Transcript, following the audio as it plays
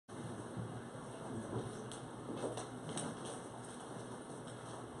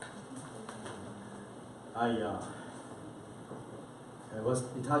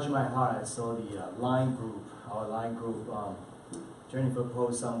it touched my heart. I saw the line group, our line group. Jennifer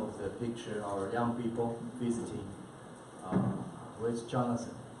posted some of the picture, our young people visiting. Where's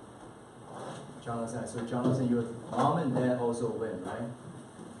Jonathan? Jonathan. So Jonathan, your mom and dad also went, right?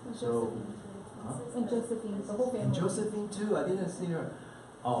 So, and Josephine, the whole family. And Josephine too. I didn't see her.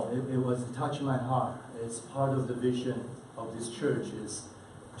 Oh, it was touching my heart. It's part of the vision of this church. Is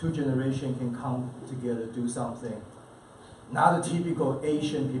 2 generations can come together, do something. Not the typical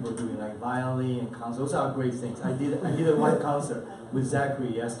Asian people doing like violin and concert. Those are great things. I did a one concert with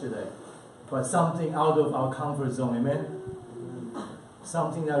Zachary yesterday, but something out of our comfort zone. Amen.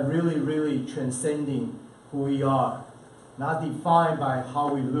 Something that really, really transcending who we are, not defined by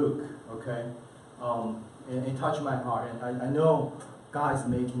how we look. Okay, it touched my heart, and I know God is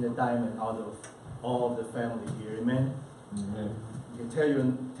making the diamond out of all of the family here. Amen. Amen. You can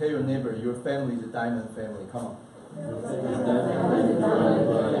tell your neighbor, your family is a diamond family. Come on.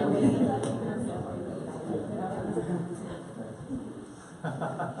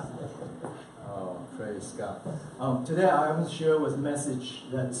 Oh, praise God. Today I want to share with a message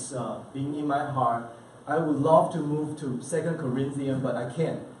that's being in my heart. I would love to move to 2 Corinthians, but I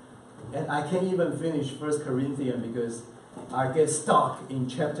can't. And I can't even finish 1 Corinthians because I get stuck in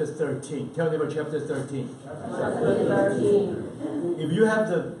chapter 13. Tell me about chapter 13. Chapter 13. If you have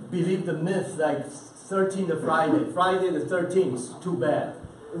to believe the myth like 13 the Friday the 13th, too bad.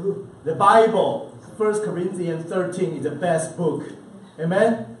 The Bible, 1 Corinthians 13 is the best book.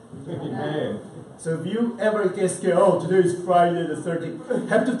 Amen? Amen. So if you ever get scared, oh, today is Friday the 13th,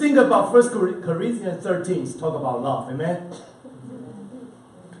 have to think about 1 Corinthians 13, talk about love. Amen?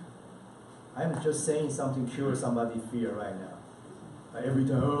 I'm just saying something cure somebody's fear right now. Like every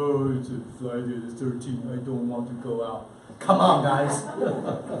time, oh, it's Friday the 13th, I don't want to go out. Come on, guys.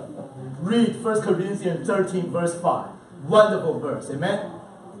 Read 1 Corinthians 13, verse 5. Wonderful verse. Amen?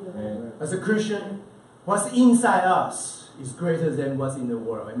 Amen. As a Christian, what's inside us is greater than what's in the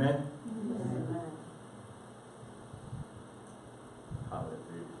world. Amen?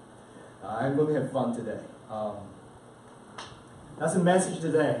 Hallelujah. I'm going to have fun today. That's the message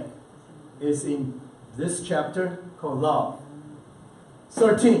today. It's in this chapter called Love.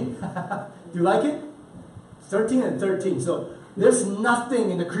 13. Do you like it? 13 and 13. So there's nothing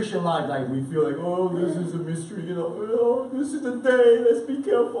in the Christian life like we feel like, oh, this is a mystery, oh, this is the day, let's be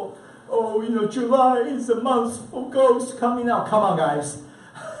careful. Oh, July is a month of ghosts coming out. Come on, guys.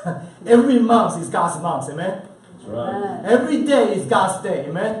 Every month is God's month, amen? That's right. Every day is God's day,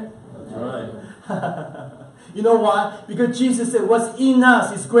 amen? That's right. You know why? Because Jesus said, what's in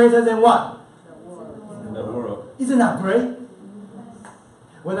us is greater than what? In the world. Isn't that great?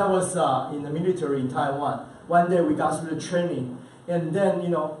 When I was in the military in Taiwan, one day we got through the training, and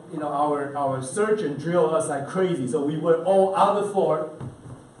then our surgeon drilled us like crazy. So we were all on the floor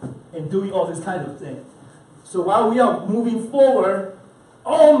and doing all this kind of thing. So while we are moving forward,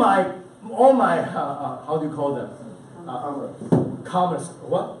 all my how do you call them? Commerce.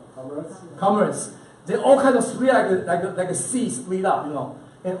 What? Commerce. They all kind of split like a sea split up,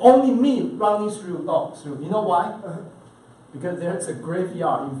 and only me running through. You know why? Because there's a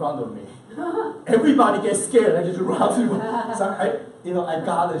graveyard in front of me. Everybody gets scared. I just run through. So I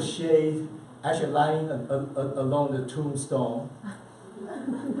got a shade, actually lying along the tombstone.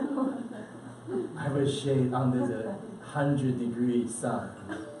 I have a shade under the 100-degree sun.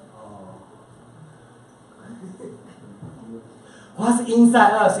 Oh. What's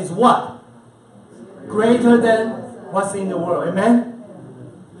inside us is what? Greater than what's in the world. Amen?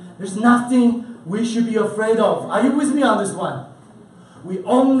 There's nothing we should be afraid of. Are you with me on this one? We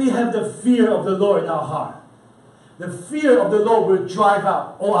only have the fear of the Lord in our heart. The fear of the Lord will drive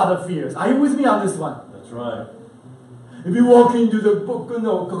out all other fears. Are you with me on this one? That's right. If you walk into the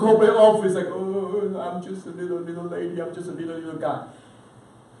corporate office like, oh, I'm just a little lady, I'm just a little guy.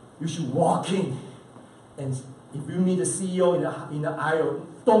 You should walk in, and if you meet the CEO in the aisle,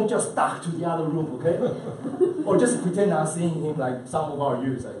 don't just duck to the other room, okay? Or just pretend not seeing him like some of our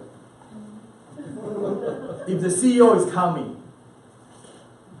youth. Like, if the CEO is coming,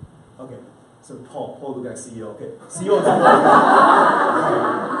 okay, so Paul look like CEO, okay? CEO is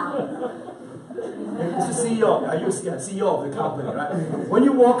it's the CEO, are you CEO of the company, right? When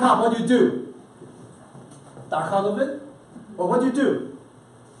you walk up, what do you do? Duck out of it? Or what do you do?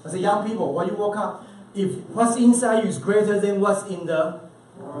 As a young people, when you walk up, if what's inside you is greater than what's in the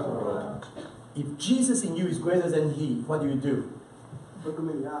world. If Jesus in you is greater than he, what do you do? Look at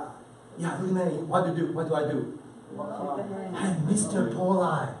me, yeah, look at me. What do you do? What do I do? Hey, Mr.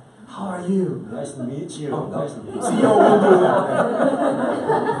 Pauli, how are you? Nice to meet you. Oh, nice to meet you. CEO won't do that.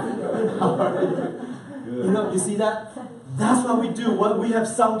 How are you? Good. You see that? That's what we do. When we have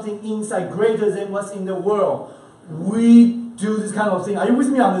something inside greater than what's in the world, we do this kind of thing. Are you with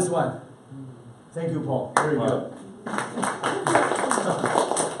me on this one? Thank you, Paul. Very good.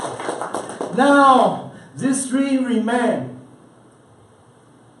 Now, these three remain.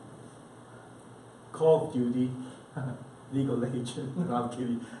 Call of Duty, League of Legends. No, I'm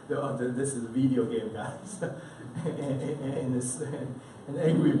kidding. This is a video game, guys. and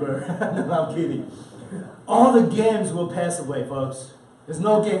Angry Bird. No, I'm kidding. All the games will pass away, folks. There's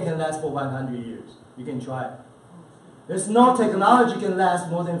no game can last for 100 years. You can try it. There's no technology can last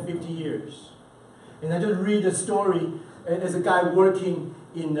more than 50 years. And I just read a story. There's a guy working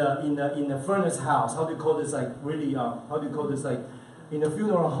in a furnace house. How do you call this? Like really? How do you call this? Like in a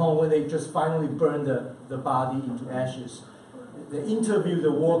funeral home when they just finally burn the body into ashes. They interview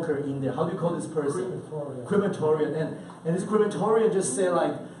the worker in there. How do you call this person? Crematorium. And this crematorium just say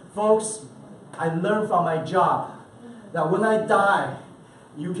like, folks, I learned from my job that when I die,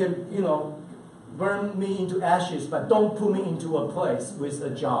 you can, burn me into ashes, but don't put me into a place with a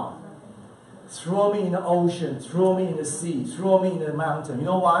job. Throw me in the ocean, throw me in the sea, throw me in the mountain. You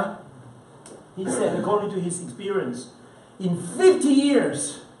know why? He said, according to his experience, in 50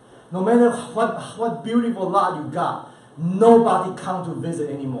 years, no matter what beautiful lot you got, nobody come to visit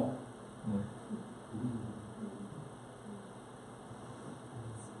anymore.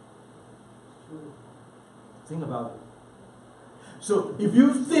 Think about it. So if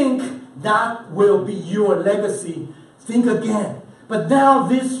you think that will be your legacy, think again. But now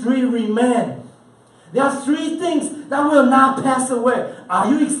these three remain. There are three things that will not pass away. Are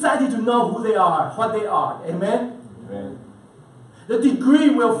you excited to know who they are, what they are? Amen? Amen. The degree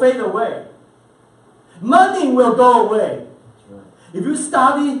will fade away. Money will go away. Right. If you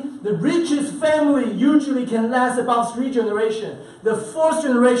study, the richest family usually can last about 3 generations. The 4th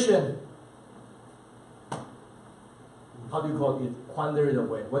generation, how do you call it? Squander it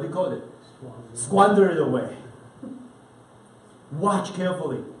away. What do you call it? Squander it away. Watch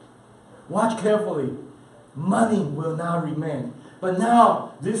carefully. Watch carefully. Money will not remain. But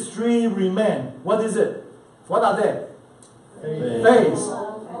now, these three remain. What is it? What are they? Faith,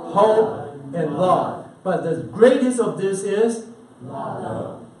 hope, and love. But the greatest of this is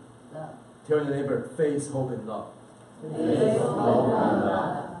love. Tell your neighbor, faith, hope, and love.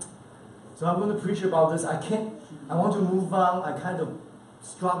 So I'm going to preach about this. I want to move on. I kind of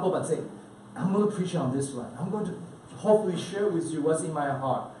struggle, but say, I'm going to preach on this one. I'm going to hopefully share with you what's in my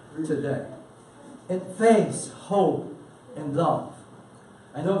heart today. And faith, hope, and love.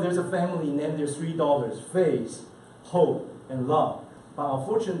 I know there's a family named their 3 daughters, faith, hope, and love. But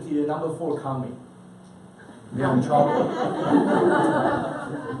unfortunately, the number 4 coming. We are in trouble.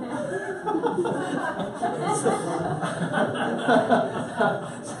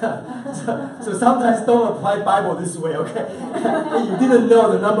 So sometimes don't apply Bible this way, okay? You didn't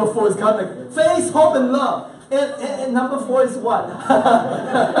know the number 4 is coming. Faith, hope, and love. And number 4 is what?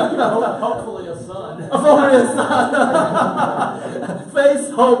 Hopefully a son. Hopefully a son.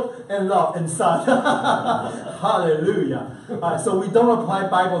 Faith, hope, and love, and son. Hallelujah. So we don't apply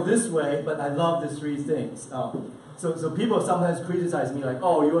Bible this way, but I love these 3 things. So people sometimes criticize me like,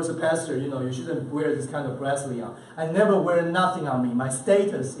 oh, you as a pastor, you shouldn't wear this kind of bracelet on. I never wear nothing on me. My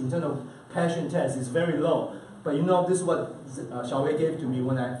status in terms of passion test is very low. But this is what Xiaowei gave to me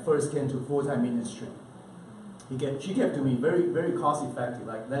when I first came to full-time ministry. She gave to me very, very cost effective,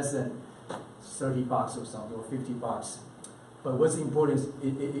 like less than $30 or something, or $50. But what's important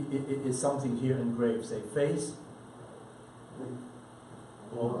is something here engraved. Say faith,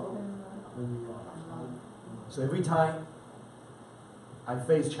 hope. So every time I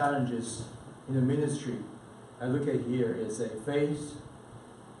face challenges in the ministry, I look at here and say faith,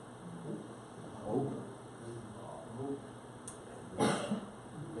 hope,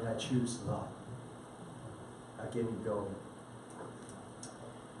 and I choose love. I get me going.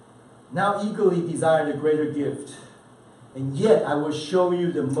 Now eagerly desire the greater gift, and yet I will show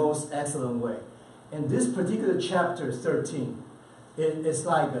you the most excellent way. And this particular chapter 13, it's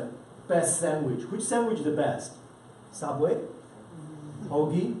like the best sandwich. Which sandwich is the best? Subway?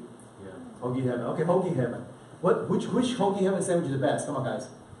 Hoagie? Yeah. Hoagie heaven. Okay, Hoagie heaven. Which Hoagie heaven sandwich is the best? Come on, guys.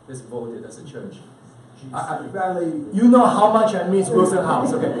 Let's vote it as a church. You know how much I miss Wilson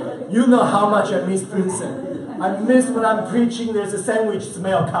House, okay? You know how much I miss Princeton. I miss when I'm preaching, there's a sandwich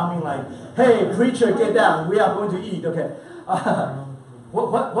smell coming like, hey, preacher, get down. We are going to eat, okay?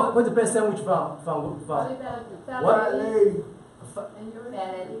 What's the best sandwich from what? And your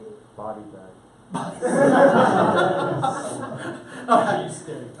belly. Body bag.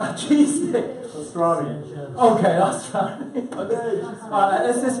 Cheesesteak. Cheesesteak. Pastrami. Okay, pastrami.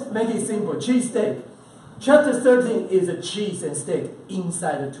 Let's just make it simple. Cheesesteak. Chapter 13 is a cheese and steak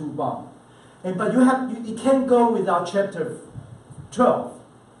inside the two bomb. But you can't go without chapter 12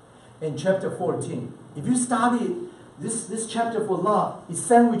 and chapter 14. If you study this chapter for love, it's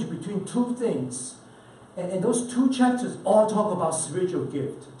sandwiched between two things. And those two chapters all talk about spiritual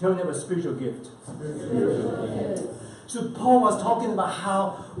gift. Tell me about spiritual gift. Spiritual gift. So Paul was talking about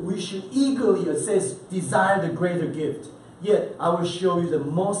how we should eagerly, it says, desire the greater gift. Yet I will show you the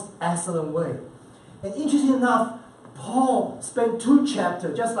most excellent way. And interesting enough, Paul spent 2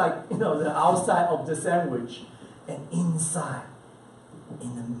 chapters, just like the outside of the sandwich, and inside,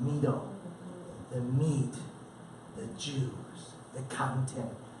 in the middle, the meat, the juice, the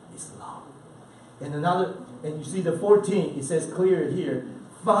content is love. And you see the 14, it says clear here,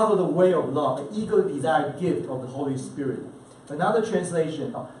 follow the way of love, an eagerly desired gift of the Holy Spirit. Another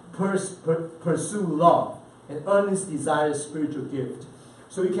translation, pursue love, an earnest desire spiritual gift.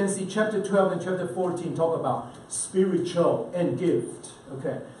 So you can see chapter 12 and chapter 14 talk about spiritual and gift.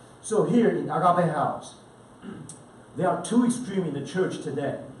 Okay. So here in Agape House, there are 2 extremes in the church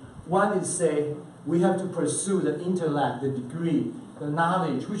today. One is say we have to pursue the intellect, the degree, the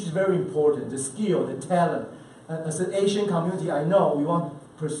knowledge, which is very important, the skill, the talent. As an Asian community, I know we want to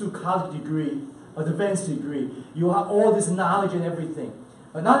pursue college degree, advanced degree. You have all this knowledge and everything.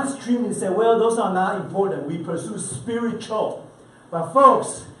 Another extreme is say, well, those are not important. We pursue spiritual. But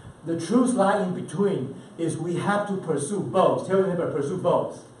folks, the truth lying in between is we have to pursue both. Tell your neighbor, pursue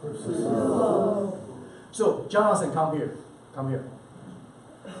both. Pursue both. So, Jonathan, come here. Come here.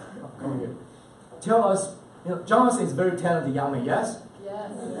 Come here. Tell us, Jonathan is a very talented young man, yes?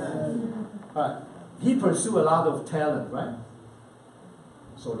 Yes. All right. He pursued a lot of talent, right?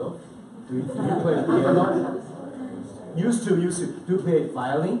 Sort of. Do you play piano? Used to. Do you play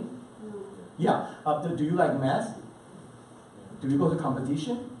violin? Yeah. Do you like math? Do you go to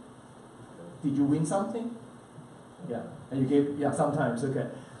competition? Did you win something? Yeah. And you gave, sometimes, okay.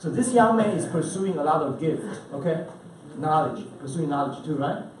 So this young man is pursuing a lot of gift, okay? Knowledge, pursuing knowledge too,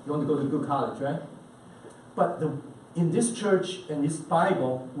 right? You want to go to good college, right? But in this church and this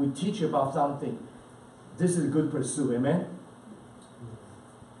Bible, we teach about something. This is a good pursuit, amen?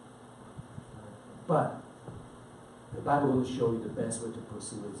 But the Bible will show you the best way to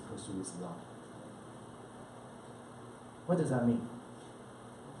pursue is love. What does that mean?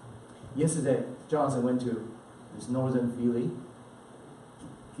 Yesterday, Jonathan went to this northern Philly.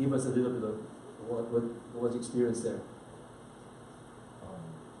 Give us a little bit of what was the experience there.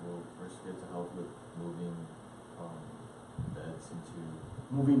 We'll first get to help with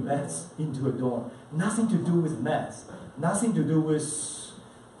moving beds into a dorm. Nothing to do with math. Nothing to do with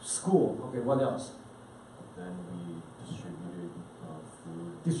school. Okay, what else? Then we distributed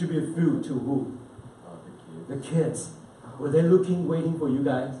food. Distributed food to who? The kids. The kids. Were they waiting for you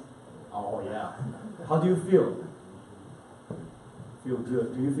guys? Oh yeah. How do you feel? Feel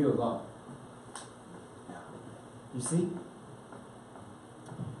good. Do you feel love? You see?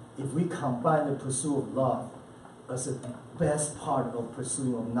 If we combine the pursuit of love as the best part of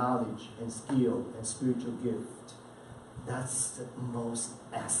pursuing of knowledge and skill and spiritual gift, that's the most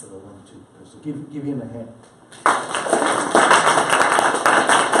excellent one to pursue. Give him a hand.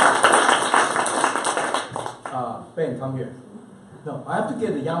 Ben, come here. No, I have to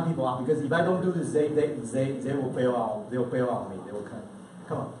get the young people out because if I don't do this, they will bail out. They'll bail on me. They will come.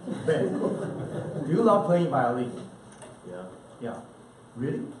 Come on, Ben. Do you love playing violin? Yeah. Yeah.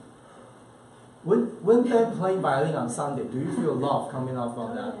 Really? When Ben playing violin on Sunday, do you feel love coming out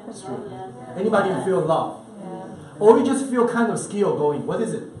from that stream? Anybody feel love? Yeah. Or you just feel kind of skill going? What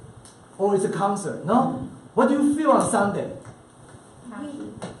is it? Or it's a concert? No? What do you feel on Sunday?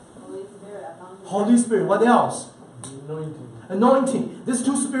 Holy Spirit. What else? Anointing. Anointing. This is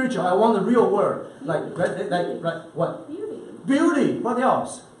too spiritual. I want a real word. Like what? Beauty. Beauty. What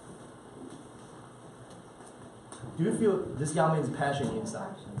else? Do you feel this young man's passion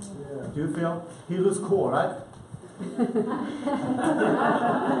inside? Yeah. Do you feel? He looks cool, right?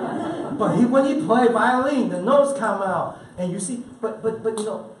 But when he play violin, the notes come out, and you see. But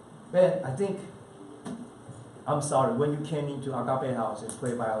Ben, I think. I'm sorry. When you came into Agape House and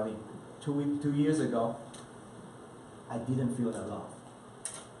play violin 2 years ago, I didn't feel that love.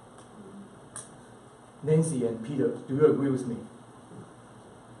 Nancy and Peter, do you agree with me?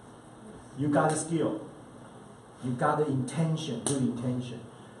 You got the skill. You got the intention, good intention.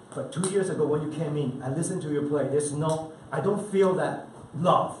 But 2 years ago when you came in, I listened to your play. I don't feel that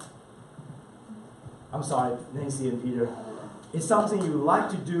love. I'm sorry, Nancy and Peter. It's something you like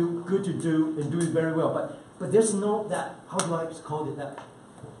to do, good to do, and do it very well. But there's no that, how do I call it that?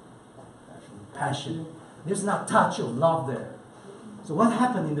 Passion. There's not touch of love there. So what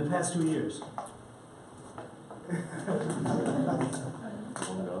happened in the past 2 years?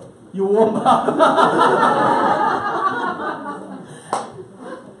 Warmed up. You warm up.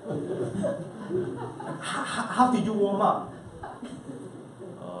 How did you warm up?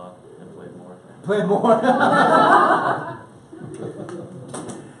 And played more. Play more.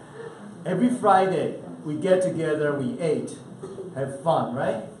 Every Friday, we get together, we ate, have fun,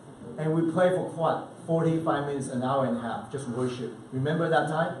 right? And we play for what? 45 minutes, an hour and a half, just worship. Remember that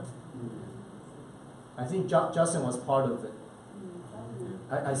time? I think Justin was part of it.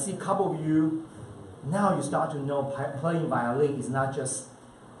 I see a couple of you, now you start to know playing violin is not just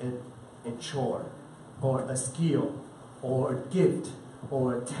a chore, or a skill, or a gift,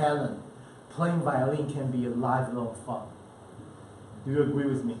 or a talent. Playing violin can be a lifelong fun. Do you agree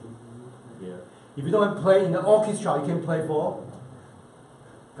with me? Yeah. If you don't play in the orchestra, you can play for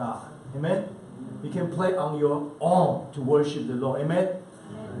God. Amen? You can play on your own to worship the Lord. Amen?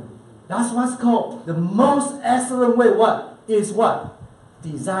 That's what's called the most excellent way. What? Is what?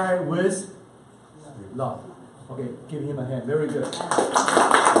 Desire with love. Okay, give him a hand. Very good.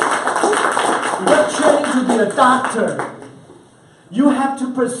 You're training to be a doctor. You have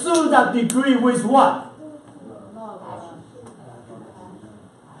to pursue that degree with what?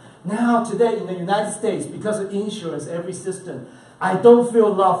 Now, today in the United States, because of insurance, every system, I don't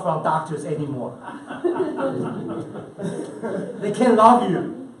feel love from doctors anymore. They can't love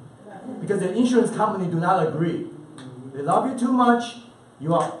you because the insurance company do not agree. They love you too much.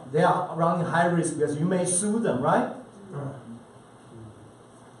 They are running high risk because you may sue them, right?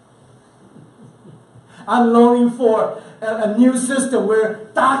 I'm longing for a new system where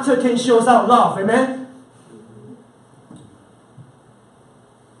doctor can show some love. Amen?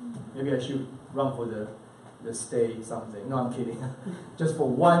 Maybe I should run for the state something. No, I'm kidding. Just for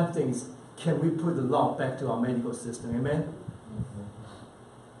one thing, can we put the law back to our medical system? Amen?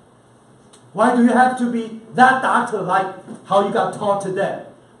 Why do you have to be that doctor like how you got taught today?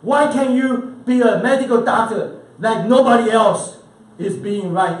 Why can't you be a medical doctor like nobody else is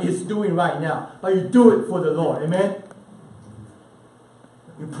doing right now? But you do it for the Lord. Amen?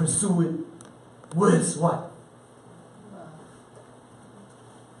 You pursue it with what?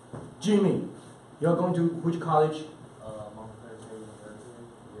 Jimmy, you're going to which college?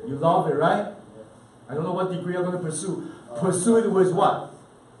 You love it, right? I don't know what degree you're going to pursue. Pursue it with what?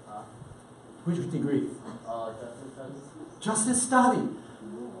 Which degree? Justice study.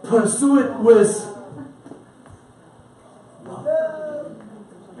 Pursue it with.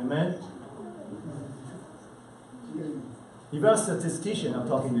 Amen? If you're a statistician, I'm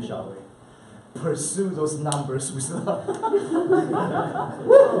talking to Xiaowei. Pursue those numbers with love.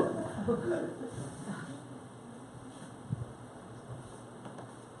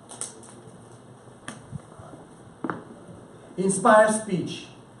 Inspired speech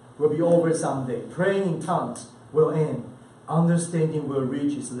will be over someday. Praying in tongues will end. Understanding will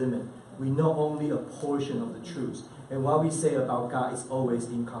reach its limit. We know only a portion of the truth. And what we say about God is always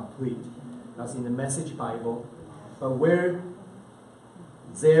incomplete. That's in the Message Bible. But where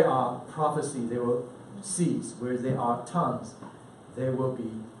there are prophecy, they will cease. Where there are tongues, they will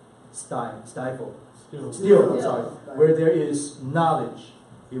be stifled. Still, sorry. Where there is knowledge,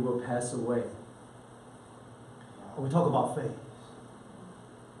 it will pass away. We talk about faith.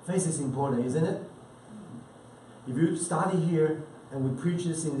 Faith is important, isn't it? If you study here, and we preach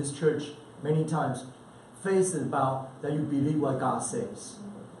this in this church many times, faith is about that you believe what God says.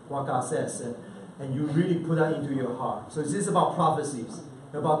 What God says. And you really put that into your heart. So this is about prophecies,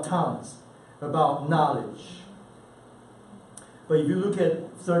 about tongues, about knowledge. But if you look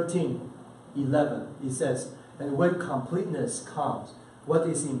at 13:11, it says, and when completeness comes, what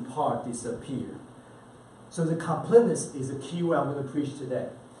is in part disappears. So the completeness is the key word I'm going to preach today.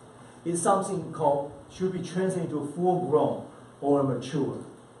 It's something called, should be translated into full grown or mature.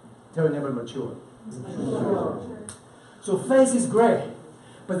 Tell your neighbor mature. Mature. So faith is great,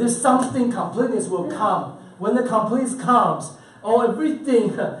 but there's something, completeness will come. When the completeness comes,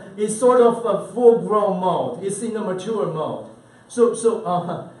 everything is sort of a full grown mode. It's in a mature mode. So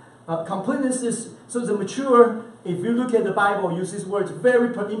completeness is, so the mature, if you look at the Bible, uses words very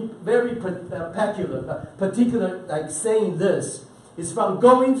particular, like saying this. It's from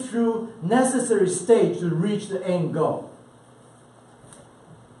going through necessary stage to reach the end goal.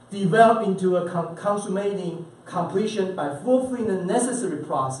 Develop into a consummating completion by fulfilling the necessary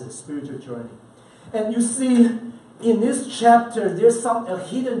process, spiritual journey. And you see, in this chapter, there's a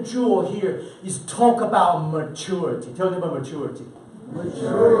hidden jewel here. Is talk about maturity. Tell me about maturity.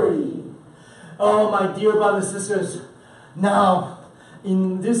 Maturity. Oh, my dear brothers and sisters, now,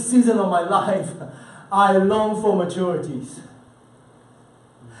 in this season of my life, I long for maturities.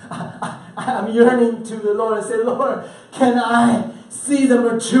 I'm yearning to the Lord and say, Lord, can I see the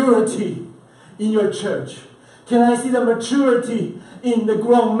maturity in your church? Can I see the maturity in the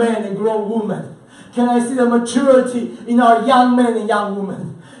grown men and grown women? Can I see the maturity in our young men and young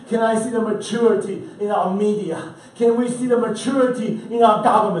women? Can I see the maturity in our media? Can we see the maturity in our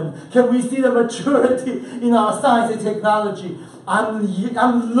government? Can we see the maturity in our science and technology?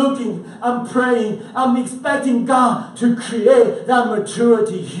 I'm looking, I'm praying, I'm expecting God to create that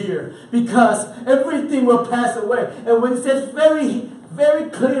maturity here, because everything will pass away. And when it says very, very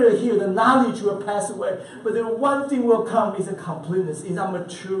clear here, the knowledge will pass away, but the one thing will come is a completeness, is a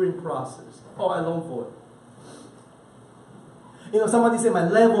maturing process. Oh, I long for it. You know, somebody said my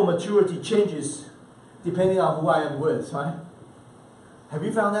level of maturity changes depending on who I am with, right? Have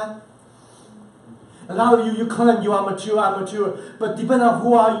you found that? A lot of you claim you are mature, I'm mature, but depending on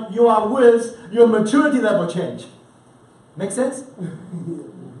who you are with, your maturity level change. Make sense?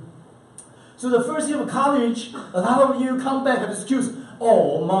 So the first year of college, a lot of you come back have excuse.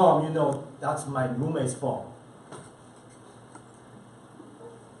 Oh, mom, you know, that's my roommate's fault.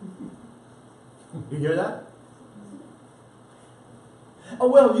 You hear that? Oh,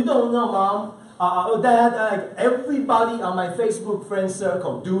 well, you don't know, mom. Dad, everybody on my Facebook friend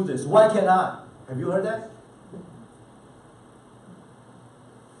circle do this. Why can't I? Have you heard that?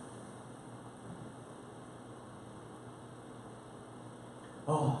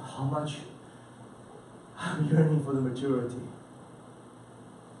 Oh, how much I'm yearning for the maturity.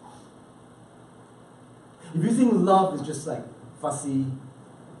 If you think love is just like fussy,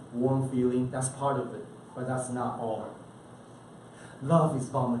 warm feeling, that's part of it, but that's not all. Love is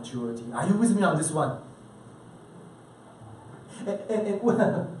about maturity. Are you with me on this one? And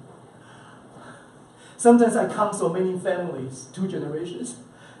well, sometimes I counsel many families, 2 generations.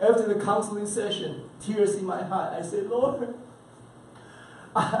 After the counseling session, tears in my heart, I say, Lord,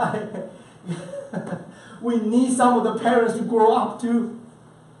 we need some of the parents to grow up too.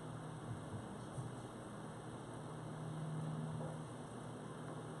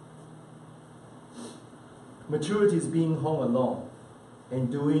 Maturity is being home alone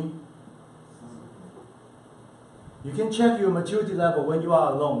and doing. You can check your maturity level when you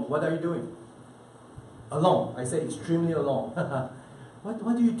are alone. What are you doing? Alone. I say extremely alone.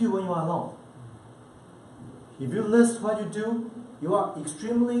 What do you do when you are alone? If you list what you do, you are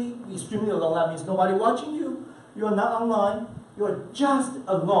extremely, extremely alone. That means nobody watching you. You are not online. You are just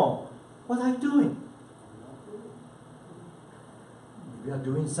alone. What are you doing? If you are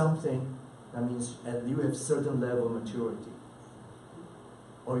doing something, that means you have certain level of maturity.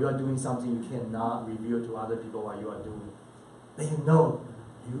 Or you are doing something you cannot reveal to other people what you are doing. Then you know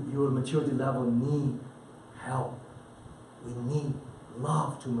your maturity level need help. We need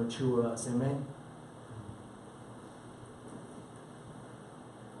love to mature us. Amen?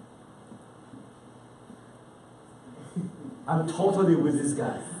 I'm totally with this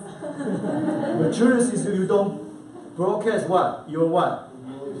guy. Maturity is you don't broadcast what? Your what?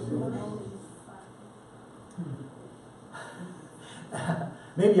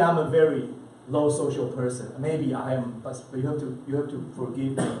 Maybe I'm a very low social person. Maybe I am, but you have to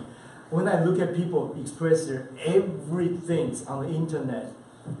forgive me. When I look at people express their everything on the internet,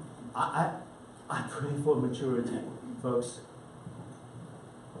 I pray for maturity, folks.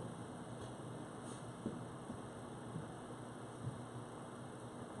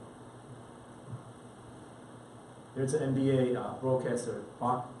 There's an NBA broadcaster,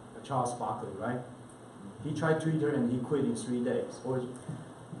 Charles Barkley, right? He tried Twitter and he quit in 3 days or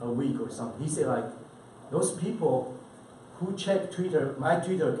a week or something. He said, like, those people who check Twitter, my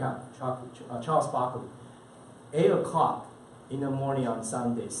Twitter account, Charles Barkley, 8 o'clock in the morning on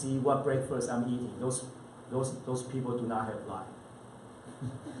Sunday, see what breakfast I'm eating. Those people do not have life.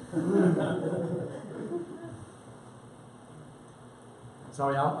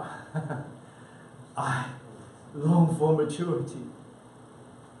 Sorry, I long for maturity.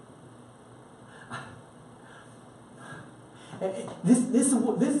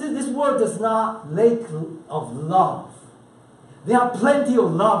 This world does not lack of love. There are plenty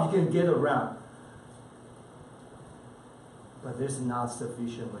of love you can get around. But there's not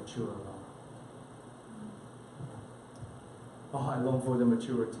sufficient mature love. Oh, I long for the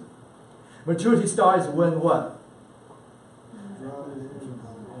maturity. Maturity starts when what?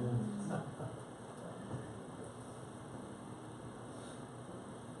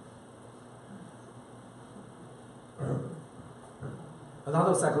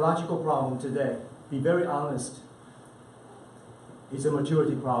 Another psychological problem today, be very honest, is a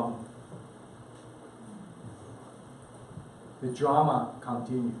maturity problem. The drama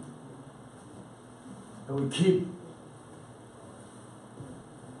continues. And we keep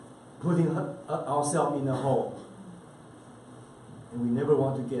putting ourselves in a hole. And we never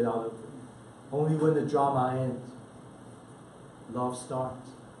want to get out of it. Only when the drama ends, love starts.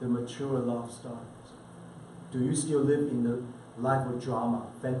 The mature love starts. Do you still live in the life of drama,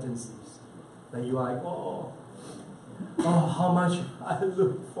 fantasies? That you are like, oh, how much I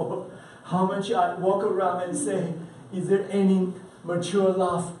look for, how much I walk around and say, is there any mature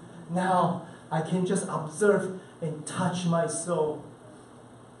love? Now I can just observe and touch my soul.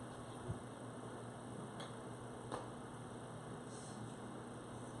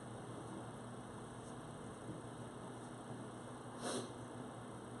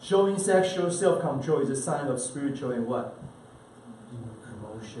 Showing sexual self-control is a sign of spiritual and what?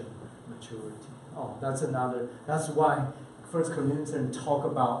 Emotion, maturity. Oh, that's why 1 Corinthians talk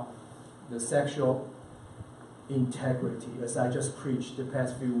about the sexual integrity, as I just preached the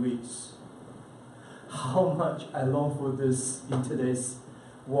past few weeks. How much I long for this in today's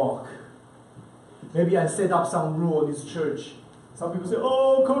walk. Maybe I set up some rule in this church. Some people say,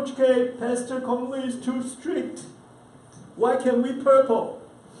 oh, Coach K, Pastor Conley is too strict. Why can't we purple?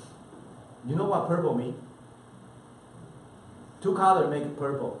 You know what purple means? Two colors make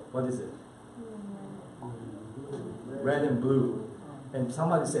purple. What is it? Red and blue. And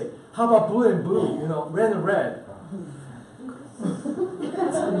somebody say, how about blue and blue? You know, red and red.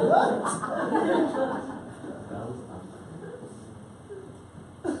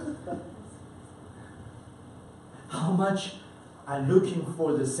 How much I'm looking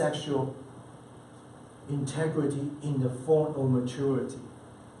for the sexual integrity in the form of maturity.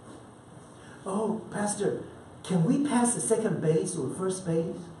 Oh, Pastor, can we pass the second base or first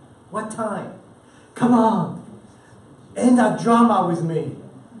base? What time? Come on. End that drama with me.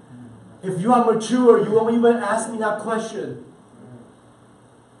 If you are mature, you won't even ask me that question.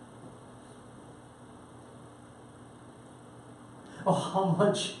 Oh, how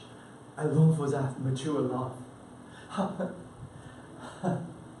much I long for that mature love.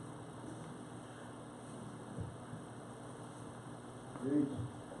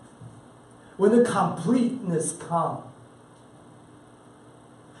 When the completeness comes,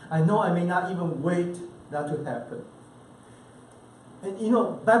 I know I may not even wait that to happen. And you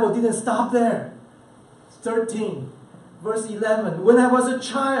know, Bible didn't stop there. 13, verse 11. When I was a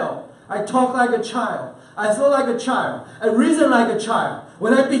child, I talked like a child. I thought like a child. I reasoned like a child.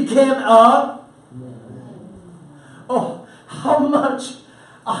 When I became oh, how much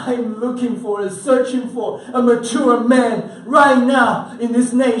I'm looking for and searching for a mature man right now in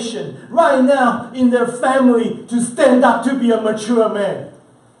this nation, right now in their family, to stand up to be a mature man.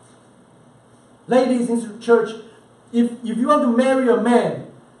 Ladies in church, if you want to marry a man,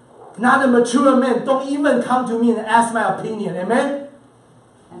 not a mature man, don't even come to me and ask my opinion. Amen?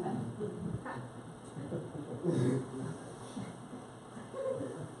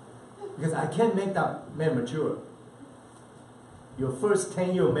 Because I can't make that man mature. Your first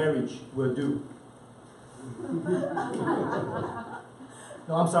 10-year marriage will do.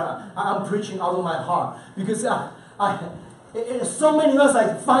 No, I'm sorry. I'm preaching out of my heart. Because so many of us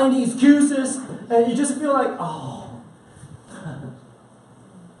like finding excuses, and you just feel like, oh.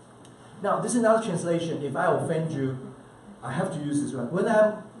 Now, this is another translation. If I offend you, I have to use this one. When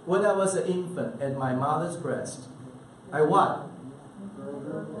I was an infant at my mother's breast, I what?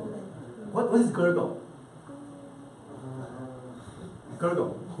 What is gurgle?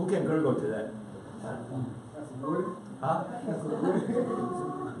 Gurgle. Who can gurgle today? Huh?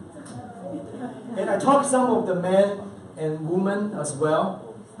 And I talk some of the men and women as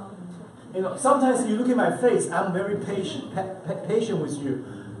well. You know, sometimes you look at my face, I'm very patient with you.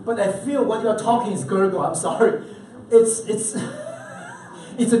 But I feel what you're talking is gurgle. I'm sorry. It's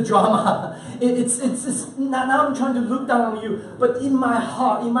a drama. It's now I'm trying to look down on you. But in my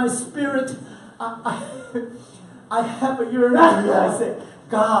heart, in my spirit, I have a yearning. I say,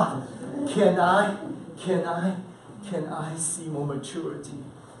 God, can I see more maturity?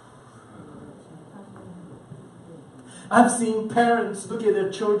 I've seen parents look at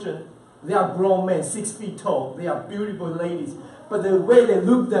their children. They are grown men, 6 feet tall. They are beautiful ladies. But the way they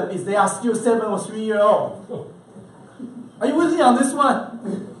look at them is they are still 7 or 3 years old. Are you with me on this one?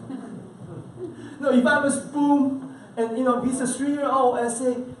 No, if I'm a spoon and if he's a 3-year-old, I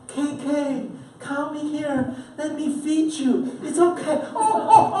say, KK, come in here. Let me feed you. It's okay.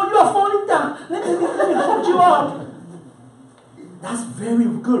 Oh, you are falling down. Let me hold you up. That's very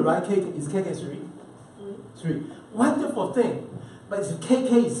good, right? KK, is KK 3? 3. Wonderful thing. But if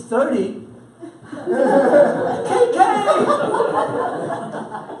KK is 30, KK!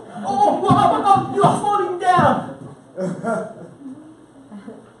 Oh, you are falling down.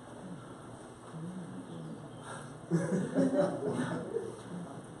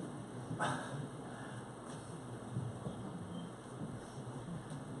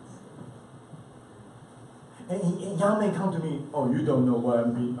 And young men come to me, oh, you don't know what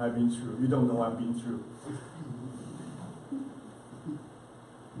I've been through. You don't know what I've been through.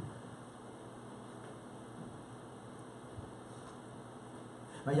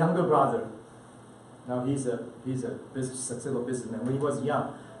 My younger brother, now he's a successful businessman. When he was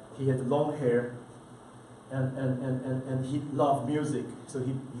young, he had long hair, and he loved music. So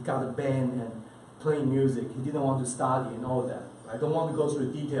he got a band and playing music. He didn't want to study and all that. I don't want to go through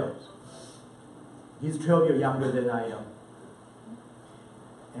the details. He's 12 years younger than I am.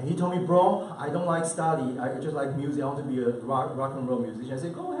 And he told me, bro, I don't like study. I just like music. I want to be a rock and roll musician. I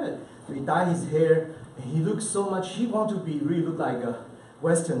said, go ahead. So he dyed his hair. And he looked so much. He wanted to really look like a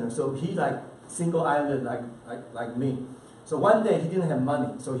Westerner. So he like single eyelid like me. So one day he didn't have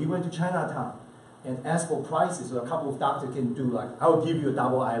money. So he went to Chinatown and asked for prices. So a couple of doctors can do like, I will give you a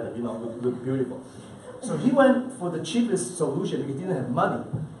double eyelid, look beautiful. So he went for the cheapest solution because he didn't have money.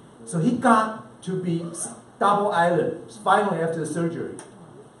 So he got to be double eyelid finally after the surgery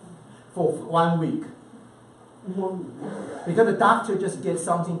for 1 week. Because the doctor just gets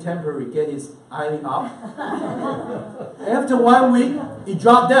something temporary, get his eyelid up. After 1 week, he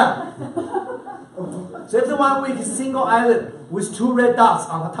dropped down. So after 1 week, his single eyelid with 2 red dots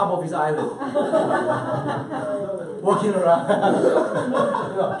on the top of his eyelid. Walking around.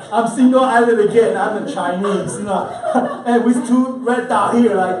 I'm single eyelid again, I'm a Chinese, and with 2 red dots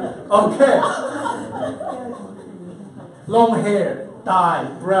here, like, okay. Long hair,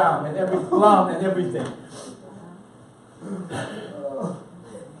 dyed, brown, and blonde and everything.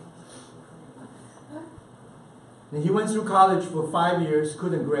 And he went through college for 5 years,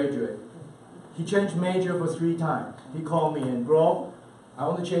 couldn't graduate. He changed major for 3 times. He called me and, bro, I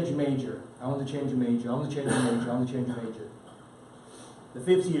want to change major. I want to change major. I want to change major. I want to change major. The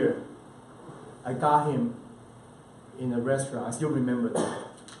 5th year, I got him in a restaurant. I still remember that.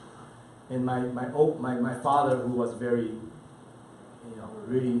 And my father, who was very,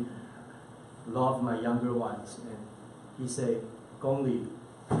 really loved my younger ones, and he said, Gong Li,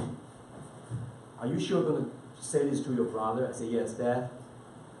 are you sure you're going to say this to your brother? I said, yes, Dad.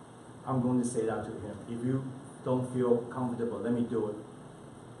 I'm going to say that to him. If you don't feel comfortable, let me do it.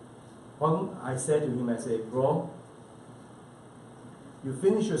 I said to him, I said, bro, you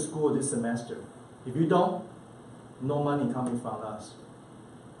finish your school this semester. If you don't, no money coming from us.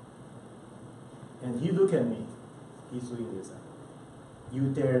 And he looked at me. He's doing this. You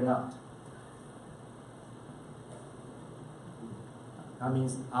dare not. That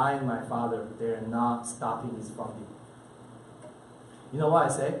means I and my father, they're not stopping his funding. You know what I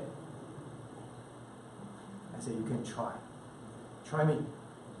say? I say, you can try. Try me.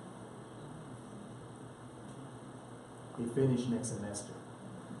 He finished next semester.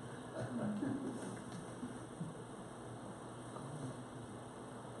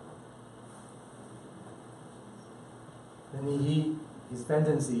 And his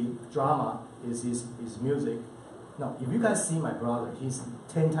fantasy drama is his music. Now, if you guys see my brother, he's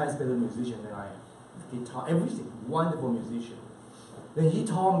 10 times better musician than I am. He taught everything, wonderful musician. Then he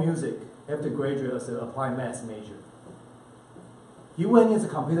taught music after graduate as an applied math major. He went into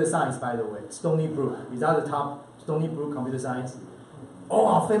computer science, by the way, Stony Brook. Is that the top Stony Brook computer science? All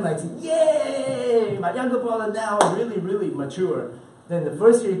our family like, yay! My younger brother now really, really mature. Then the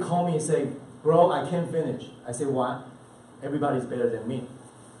first year he called me and said, bro, I can't finish. I said, why? Everybody's better than me.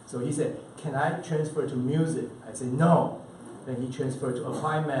 So he said, can I transfer to music? I said, no. Then he transferred to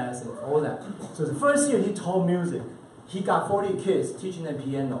applied math and all that. So the first year he taught music. He got 40 kids teaching them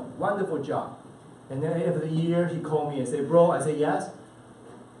piano. Wonderful job. And then after the year, he called me and said, bro, I said, yes.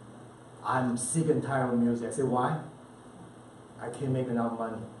 I'm sick and tired of music. I said, why? I can't make enough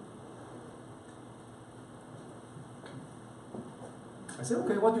money. I said,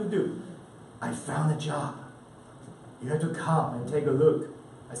 okay, what do you do? I found a job. You have to come and take a look.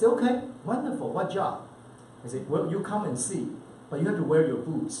 I said, okay, wonderful, what job? I said, well, you come and see, but you have to wear your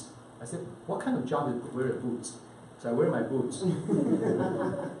boots. I said, what kind of job is wear your boots? So I wear my boots.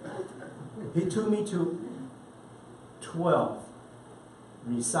 He took me to 12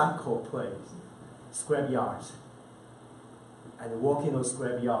 recycle place, scrap yards. And walk in those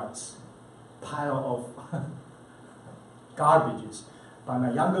scrap yards, pile of garbages. But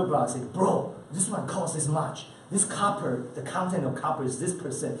my younger brother said, bro, this one costs this much. This copper, the content of copper is this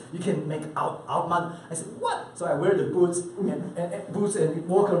 %. You can make out money. I said, what? So I wear the boots and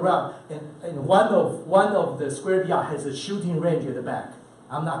walk around. And one of the square yard has a shooting range at the back.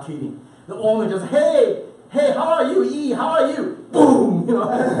 I'm not kidding. The owner just, hey, how are you, E? How are you? Boom,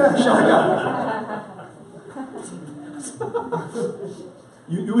 shotgun.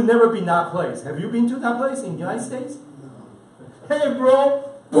 You will never be in that place. Have you been to that place in the United States? Hey, bro!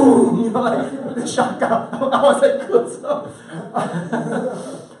 Boom! You know, like the shotgun. I was like, good stuff.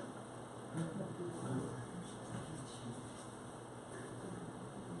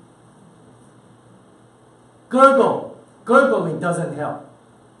 Gurgling doesn't help.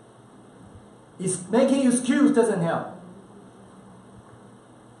 Making excuse doesn't help.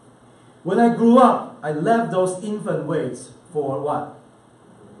 When I grew up, I left those infant ways for what?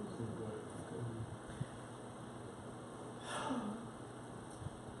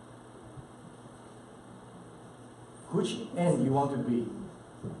 Which end you want to be?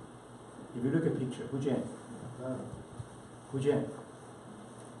 If you look at picture, which end? Which end?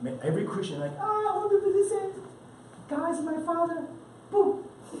 Every Christian like, I want to be this end. God is my father. Boom.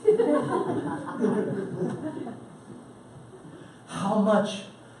 How much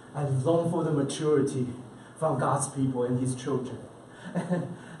I long for the maturity from God's people and His children.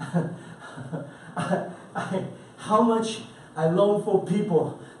 How much I long for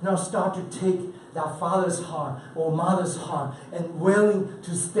people now start to take that father's heart or mother's heart and willing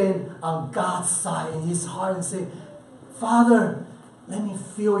to stand on God's side in His heart and say, Father, let me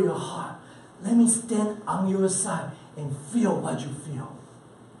feel your heart. Let me stand on your side and feel what you feel.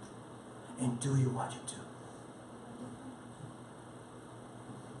 And do you what you do.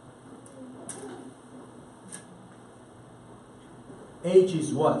 Age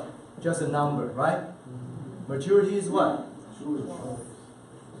is what? Just a number, right? Maturity is what?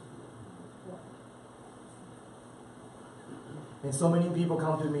 And so many people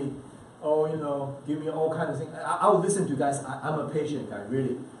come to me, oh, you know, give me all kinds of things. I will listen to you guys. I'm a patient guy,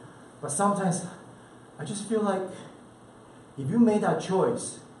 really. But sometimes I just feel like if you made that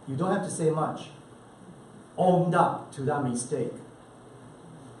choice, you don't have to say much. Owned up to that mistake.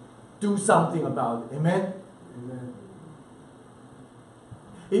 Do something about it. Amen? Amen.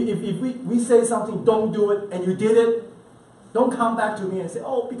 If we say something, don't do it, and you did it, don't come back to me and say,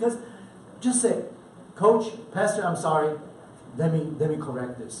 oh, because, just say, Coach, Pastor, I'm sorry. Let me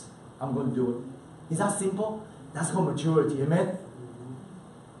correct this. I'm going to do it. Is that simple? That's called maturity. Amen?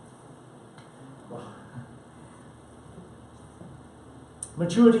 Wow.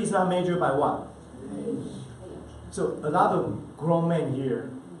 Maturity is not measured by what? So a lot of grown men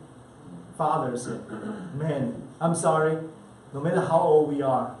here, fathers, men, I'm sorry, no matter how old we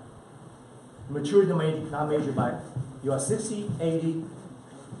are, maturity not measured by, you are 60, 80,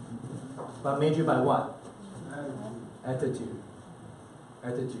 but measured by what? Attitude.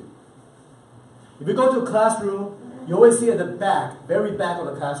 Attitude. If you go to a classroom, you always see at the back, very back of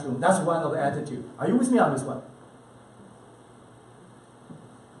the classroom, that's one of the attitude. Are you with me on this one?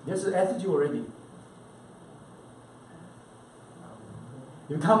 There's an attitude already.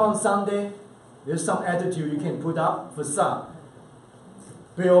 You come on Sunday, there's some attitude you can put up for some.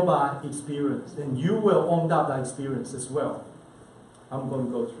 Built by experience. And you will own up that experience as well. I'm going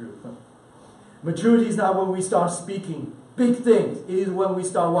to go through. Maturity is not when we start speaking big things. It is when we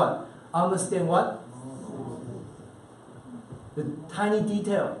start what? Understand what? The tiny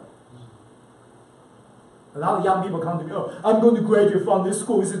detail. A lot of young people come to me, oh, I'm going to graduate from this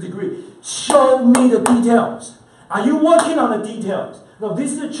school with a degree. Show me the details. Are you working on the details? No,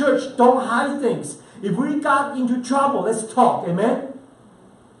 this is a church. Don't hide things. If we got into trouble, let's talk. Amen?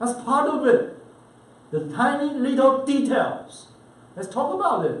 That's part of it. The tiny little details. Let's talk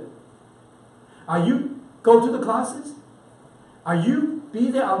about it. Are you go to the classes? Are you be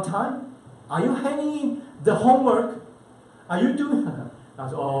there on time? Are you handing in the homework? Are you doing? I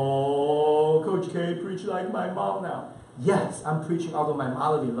said, oh, Coach K, preach like my mom now. Yes, I'm preaching out of my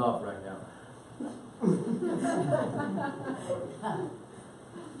motherly love right now.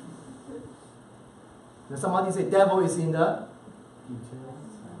 Does somebody say devil is in the details?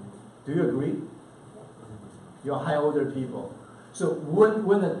 Do you agree? You're high older people. So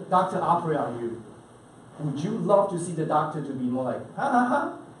when the doctor operates on you, would you love to see the doctor to be more like,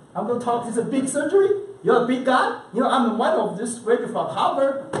 I'm going to talk, this is a big surgery? You're a big guy? You know, I'm one of this graduate from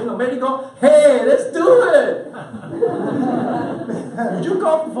Harvard, you know, medical. Hey, let's do it! Would you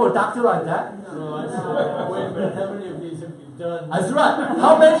go for a doctor like that? No, I said, wait, but how many of these have you done? That's right.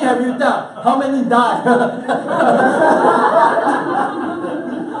 How many have you done? How many died?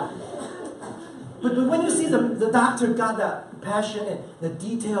 But when you see the doctor got that passion and the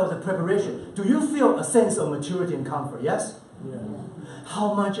detail, the preparation, do you feel a sense of maturity and comfort? Yes? Yeah.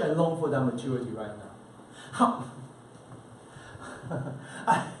 How much I long for that maturity right now. How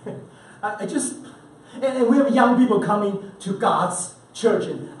I just, and we have young people coming to God's church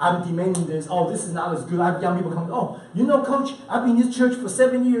and I'm demanding this. Oh, this is not as good. I have young people come. Oh, you know, coach, I've been in this church for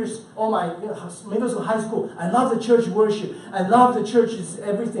 7 years. All my middle school, high school. I love the church worship. I love the church's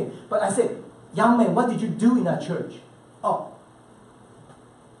everything. But I said, young man, what did you do in that church? Oh,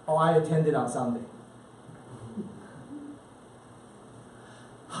 I attended on Sunday.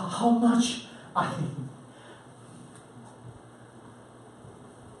 How much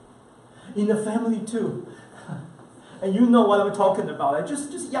in the family too. And you know what I'm talking about. Like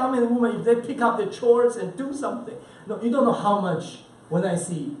just young men and women, if they pick up their chores and do something. No, you don't know how much when I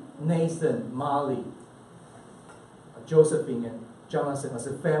see Nathan, Molly, Josephine, and Jonathan as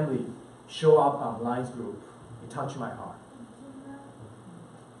a family show up on Life Group. It touched my heart.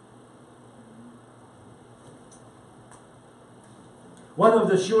 One of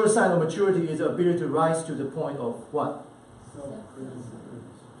the sure signs of maturity is the ability to rise to the point of what?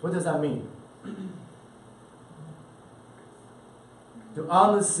 What does that mean? To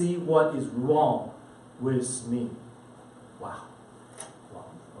honestly see what is wrong with me. Wow.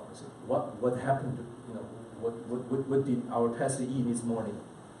 What happened to, what did our pastor eat this morning?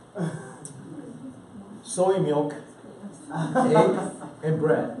 Soy milk, egg, and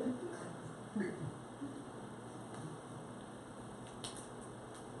bread.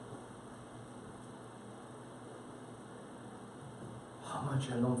 How much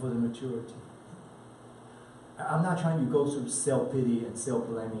I long for the maturity. I'm not trying to go through self-pity and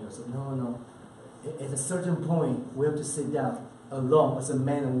self-blaming or something. No. At a certain point, we have to sit down alone as a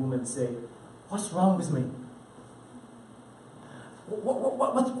man and woman and say, what's wrong with me?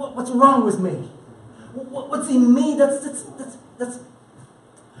 What's wrong with me? What's in me that's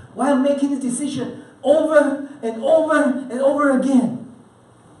why I'm making this decision over and over and over again?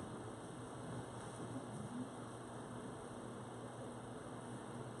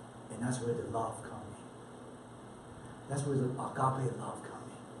 And that's where the love comes. That's where the agape love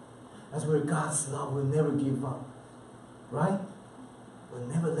comes in. That's where God's love will never give up. Right? Will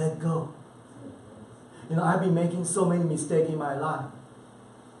never let go. I've been making so many mistakes in my life.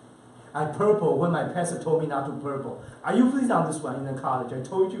 I purple when my pastor told me not to purple. Are you pleased on this one in the college? I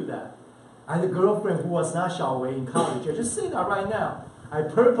told you that. I had a girlfriend who was not Xiaowei in college. I just say that right now. I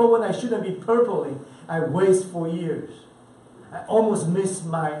purple when I shouldn't be purpling. I waste 4 years. I almost missed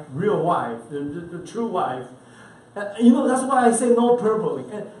my real wife, the true wife. That's why I say no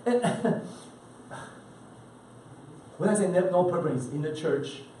purpling. And when I say no purpling, it's in the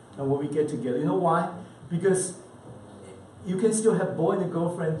church and when we get together. You know why? Because you can still have boy and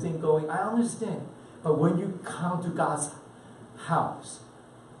girlfriend thing going. I understand. But when you come to God's house,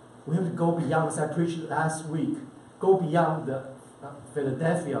 we have to go beyond, as I preached last week, go beyond the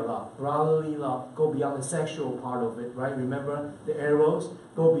Philadelphia love, brotherly love, go beyond the sexual part of it, right? Remember the arrows?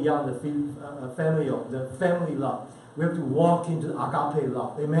 Go beyond the family love. We have to walk into the agape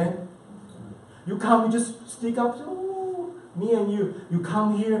love. Amen? You come, you just stick up, me and you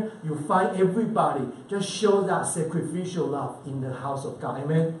come here, you find everybody. Just show that sacrificial love in the house of God.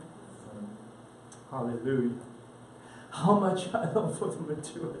 Amen? Hallelujah. How much I love for the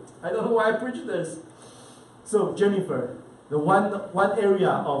maturity. I don't know why I preach this. So, Jennifer, the one area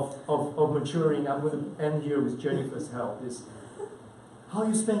of maturing, I'm going to end here with Jennifer's help, is how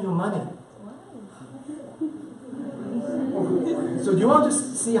you spend your money. So do you want to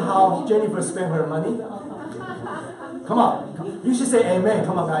see how Jennifer spent her money? Come on. You should say amen.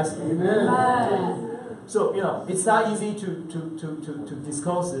 Come on, guys. Amen. So, it's not easy to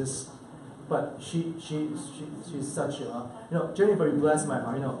disclose this, but she's such a, Jennifer, you bless my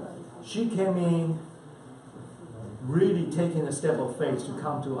heart. She came in really taking a step of faith to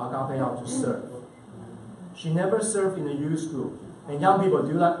come to Agape House to serve. She never served in the youth group. And young people,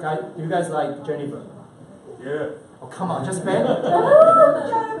 do you guys like Jennifer? Yeah. Oh, come on, just bend.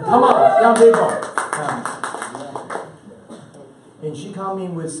 Come on, young people. And she come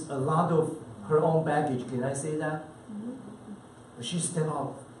in with a lot of her own baggage. Can I say that? But she stepped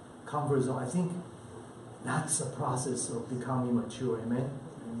out comfort zone. I think that's a process of becoming mature. Amen.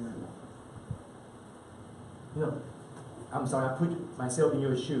 I'm sorry, I put myself in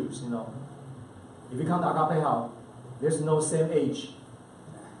your shoes. If you come to Agape House, there's no same age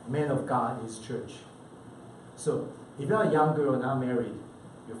man of God in this church. So if you're a young girl not married,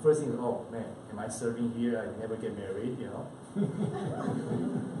 your first thing is, oh man, am I serving here? I never get married,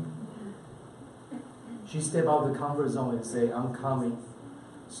 She stepped out of the comfort zone and say, I'm coming.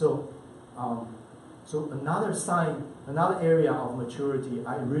 So another sign, another area of maturity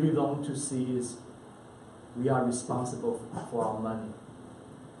I really long to see is we are responsible for our money.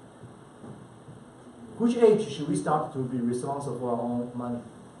 Which age should we start to be responsible for our own money?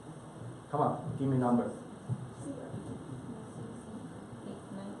 Come on, give me a number.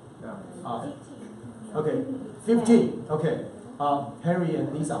 Okay, 15. Okay. Henry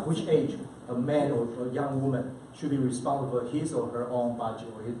and Lisa, which age a man or a young woman should be responsible for his or her own budget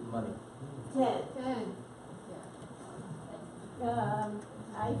or his money? 10. 10.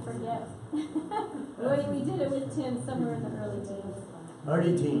 I forget. we did it with 10 somewhere in the early teens.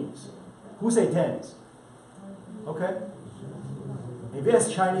 Early teens. Who say 10s? Okay. If you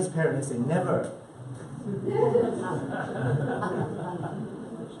ask Chinese parents, they say never.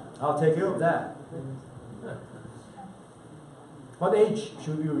 I'll take care of that. What age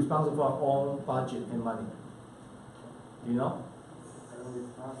should we be responsible for our own budget and money? Do you know?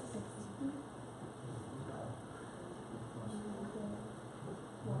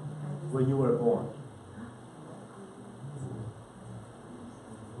 When you were born.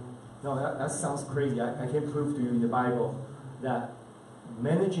 No, that sounds crazy. I can prove to you in the Bible that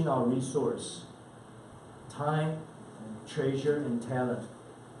managing our resource, time, treasure, and talent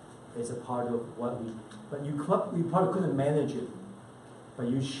is a part of what we. But you probably couldn't manage it. But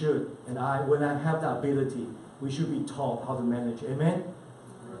you should. And when I have the ability, we should be taught how to manage. Amen?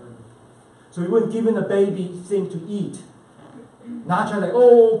 So we weren't given a baby thing to eat. Not just like,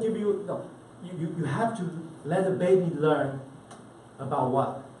 oh, give you. No. You have to let the baby learn about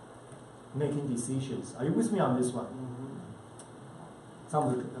what? Making decisions. Are you with me on this one? Some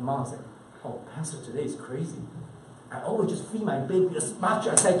of the moms say, oh, Pastor, today is crazy. I always just feed my baby as much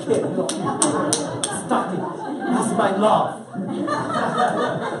as I can. Stop it. That's my love.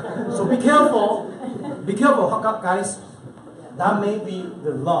 So be careful. Be careful, guys. That may be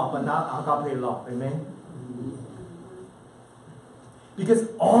the law, but not agape love. Amen? Because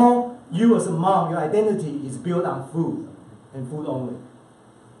all you as a mom, your identity is built on food and food only.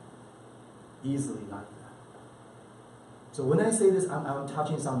 Easily like that. So when I say this, I'm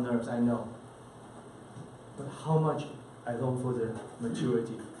touching some nerves, I know. But how much I long for the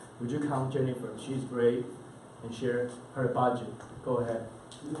maturity. Would you count Jennifer? She's brave and share her budget. Go ahead.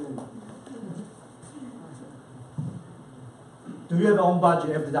 Do you have your own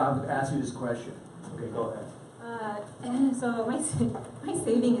budget? After that, I'm going to ask you this question. Okay, go ahead. So my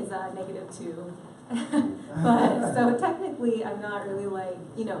saving is -2. But so technically I'm not really like,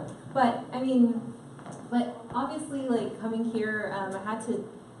 but I mean, but obviously like coming here, I had to,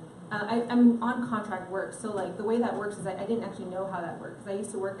 I'm on contract work. So like the way that works is I didn't actually know how that worked because I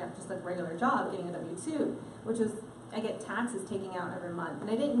used to work at just like a regular job getting a W-2, which is, I get taxes taken out every month. And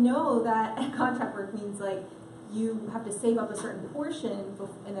I didn't know that contract work means like you have to save up a certain portion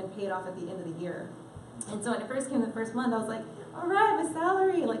and then pay it off at the end of the year. And so when it first came the first month, I was like, all right, I have a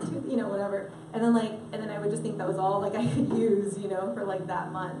salary, like, whatever. And then I would just think that was all like I could use, for like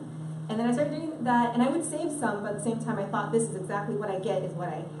that month. And then I started doing that, and I would save some, but at the same time, I thought this is exactly what I get is what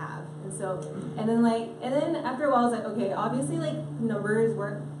I have. And so, and then after a while, I was like, okay, obviously like numbers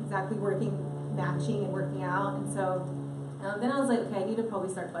weren't exactly matching and working out. And so then I was like, okay, I need to probably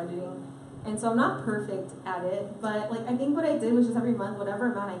start budgeting. And so I'm not perfect at it, but like I think what I did was just every month,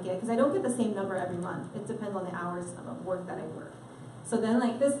 whatever amount I get, because I don't get the same number every month. It depends on the hours of work that I work. So then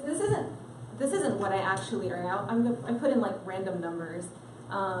like this isn't what I actually earn out. I put in like random numbers,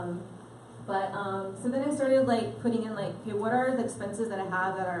 so then I started like putting in like, okay, what are the expenses that I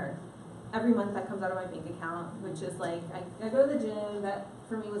have that are every month that comes out of my bank account, which is like I go to the gym. That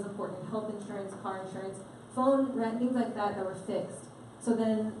for me was important. Health insurance, car insurance, phone rent, things like that were fixed. So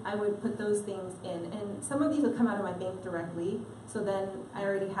then I would put those things in, and some of these would come out of my bank directly. So then I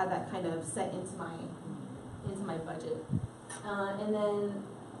already had that kind of set into my budget,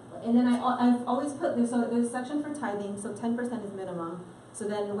 and then I've always put there's a section for tithing. So 10% is minimum. So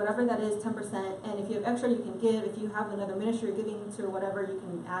then whatever that is, 10%, and if you have extra, you can give. If you have another ministry you're giving to or whatever, you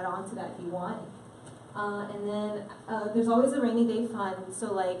can add on to that if you want. And then there's always a rainy day fund.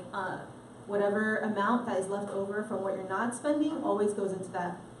 So like. Whatever amount that is left over from what you're not spending always goes into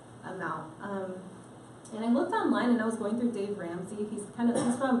that amount. And I looked online and I was going through Dave Ramsey. He's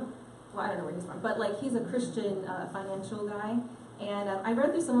from, well, I don't know where he's from, but like he's a Christian financial guy. And I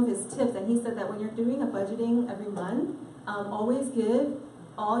read through some of his tips, and he said that when you're doing a budgeting every month, always give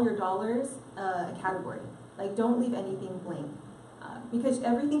all your dollars a category. Like don't leave anything blank, because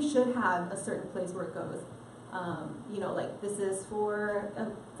everything should have a certain place where it goes. Like this is for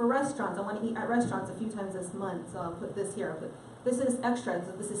restaurants. I want to eat at restaurants a few times this month, so I'll put this here. This is extra,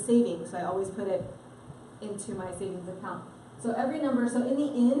 so this is savings, so I always put it into my savings account. So every number, so in the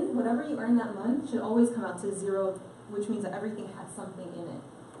end, whatever you earn that month should always come out to zero, which means that everything has something in it.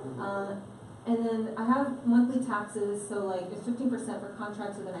 And then I have monthly taxes, so like it's 15% for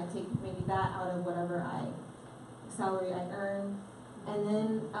contracts, so then I take maybe that out of whatever salary I earn. And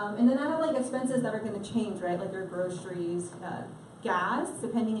then I have like expenses that are going to change, right? Like your groceries, gas,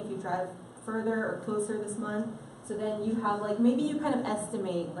 depending if you drive further or closer this month. So then you have like, maybe you kind of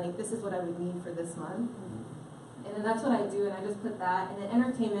estimate, like this is what I would need for this month. And then that's what I do, and I just put that. And then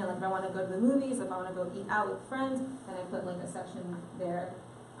entertainment, like if I want to go to the movies, if I want to go eat out with friends, then I put like a section there.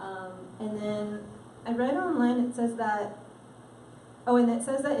 And then I read online, it says that, oh, and it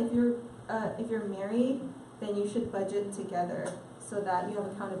says that if you're married, then you should budget together so that you have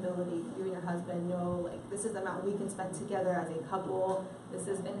accountability. You and your husband know, like, this is the amount we can spend together as a couple. This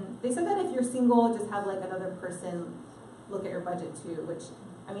is, and they said that if you're single, just have like another person look at your budget too, which,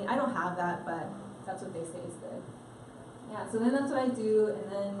 I mean, I don't have that, but that's what they say is good. Yeah, so then that's what I do,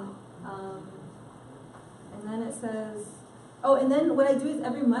 and then it says, oh, and then what I do is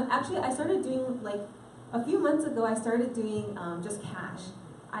every month, actually I started doing, like, a few months ago I started doing just cash.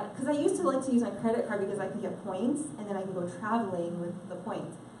 Because I used to like to use my credit card because I can get points, and then I can go traveling with the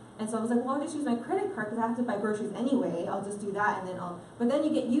points. And so I was like, well, I'll just use my credit card because I have to buy groceries anyway. I'll just do that, and then but then you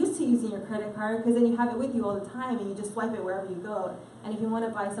get used to using your credit card because then you have it with you all the time, and you just swipe it wherever you go. And if you want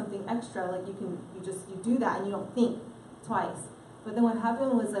to buy something extra, like you do that, and you don't think twice. But then what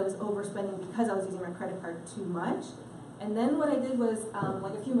happened was I was overspending because I was using my credit card too much. And then what I did was,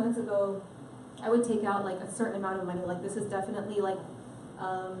 like a few months ago, I would take out like a certain amount of money. Like this is definitely like,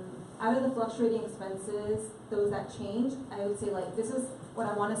 out of the fluctuating expenses, those that change, I would say like, this is what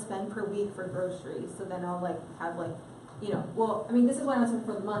I want to spend per week for groceries. So then I'll like have like, you know, well, I mean, this is what I want to spend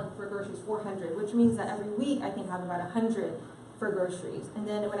for the month for groceries, 400, which means that every week I can have about 100 for groceries. And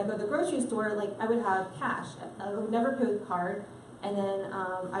then when I go to the grocery store, like I would have cash. I would never pay with card. And then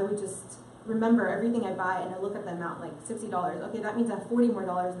I would just remember everything I buy, and I look at the amount, like $60. Okay, that means I have $40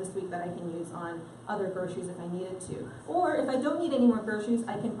 more this week that I can use on other groceries if I needed to. Or if I don't need any more groceries,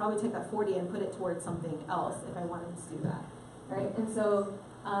 I can probably take that 40 and put it towards something else if I wanted to do that, right? And so,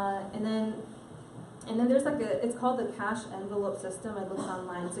 and then there's like it's called the cash envelope system. I looked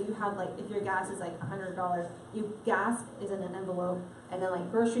online. So you have like, if your gas is like $100, gas is in an envelope, and then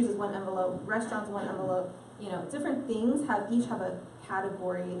like groceries is one envelope, restaurants one envelope. You know, different things each have a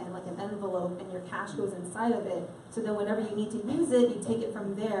category and like an envelope, and your cash goes inside of it. So then whenever you need to use it, you take it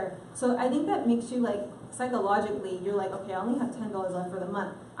from there. So I think that makes you like, psychologically, you're like, okay, I only have $10 left for the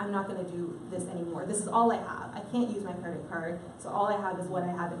month. I'm not going to do this anymore. This is all I have. I can't use my credit card, so all I have is what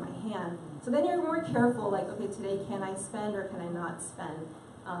I have in my hand. So then you're more careful, like, okay, today can I spend or can I not spend?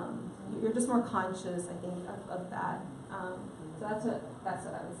 You're just more conscious, I think, of that. So that's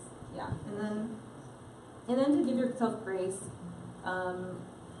what I was, yeah. And then to give yourself grace,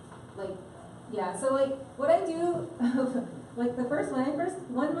 like, yeah, so like what I do, like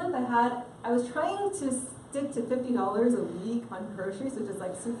one month I was trying to stick to $50 a week on groceries, which is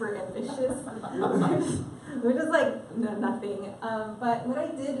like super ambitious, which is like nothing. But what I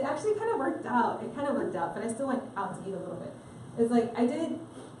did, it actually kind of worked out. It kind of worked out, but I still went out to eat a little bit. It's like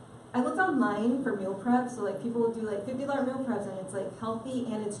I looked online for meal prep, so like people will do like $50 meal preps, and it's like healthy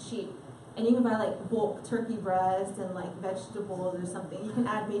and it's cheap. And you can buy like bulk turkey breast and like vegetables or something. You can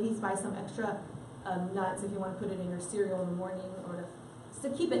buy some extra nuts if you want to put it in your cereal in the morning, or just to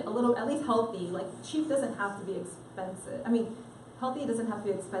keep it a little, at least healthy. Like cheap doesn't have to be expensive. I mean, healthy doesn't have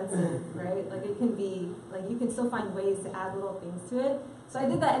to be expensive, right? Like it can be, like you can still find ways to add little things to it. So I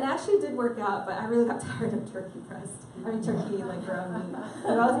did that, and it actually did work out, but I really got tired of turkey breast. I mean turkey, like ground meat.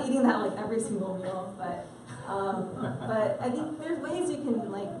 So I was eating that like every single meal, but I think there's ways you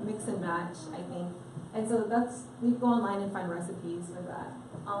can like mix and match, I think. And so you go online and find recipes for that.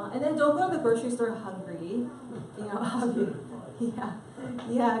 And then don't go to the grocery store hungry. You know,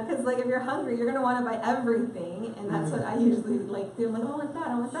 yeah, because like if you're hungry, you're gonna want to buy everything, and that's what I usually like do. I'm like, oh,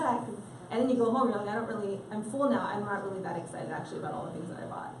 I want that. And then you go home, you're like, I'm full now. I'm not really that excited actually about all the things that I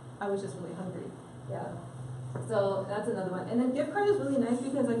bought. I was just really hungry. Yeah. So that's another one. And then gift card is really nice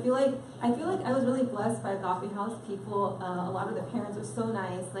because I feel like I was really blessed by Coffee House people. A lot of the parents were so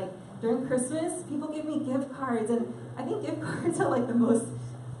nice. Like during Christmas, people give me gift cards, and I think gift cards are like the most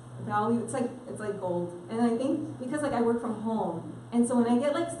value. It's like gold. And I think because like I work from home, and so when I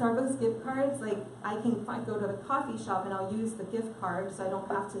get like Starbucks gift cards, like I can go to the coffee shop and I'll use the gift card, so I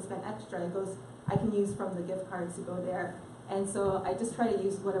don't have to spend extra. I can use from the gift cards to go there. And so I just try to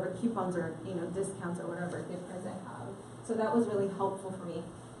use whatever coupons or discounts or whatever gift cards I have. So that was really helpful for me.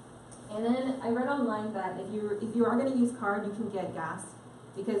 And then I read online that if you are going to use card, you can get gas,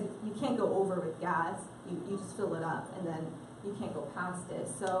 because you can't go over with gas. You just fill it up, and then you can't go past it.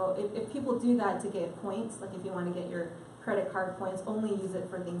 So if people do that to get points, like if you want to get your credit card points, only use it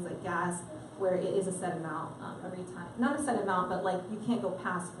for things like gas, where it is a set amount every time. Not a set amount, but like you can't go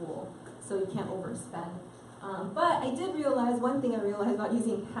past full, so you can't overspend. But I did realize, one thing I realized about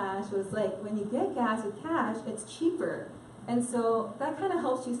using cash was like when you get gas with cash, it's cheaper. And so that kind of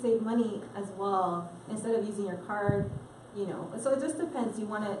helps you save money as well instead of using your card, you know. So it just depends. Do you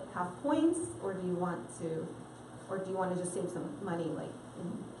want to have points, or do you want to just save some money, like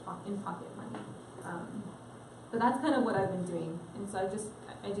in pocket money? But that's kind of what I've been doing. And so I just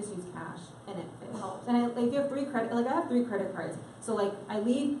use cash, and it helps. And if you have I have 3 credit cards. So like I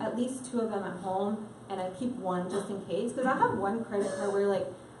leave at least 2 of them at home, and I keep one just in case. Because I have one credit card where like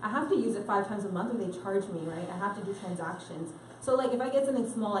I have to use it 5 times a month, or they charge me, right? I have to do transactions. So like if I get something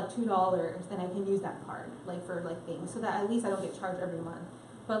small like $2, then I can use that card like for like things, so that at least I don't get charged every month.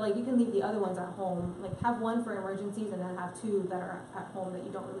 But like you can leave the other ones at home. Like have one for emergencies, and then have 2 that are at home that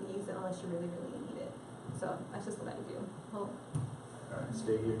you don't really use it unless you really, really need it. So that's just what I do. All right,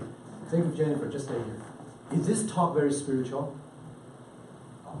 stay here. Thank you, Jennifer. Just stay here. Is this talk very spiritual?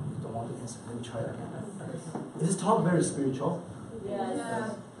 Oh, you don't want to answer. Let me try it again. Is this talk very spiritual?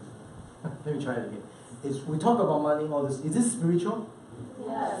 Yes. Let me try it again. We talk about money, all this. Is this spiritual?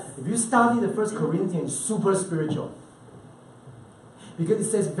 Yes. If you study the 1 Corinthians, super spiritual. Because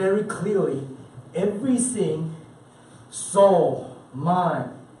it says very clearly, everything, soul,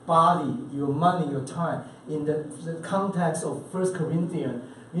 mind, body, your money, your time, in the context of 1 Corinthians,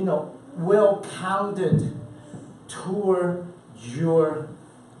 well counted toward your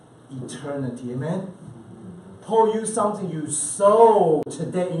eternity. Amen? Paul used something you sow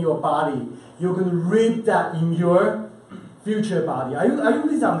today in your body. You're going to reap that in your future body. Are you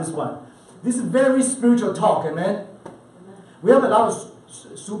with us on this one? This is very spiritual talk. Amen? We have a lot of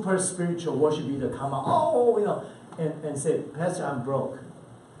super spiritual worship leaders come out, and say, Pastor, I'm broke.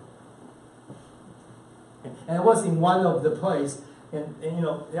 And I was in one of the place, and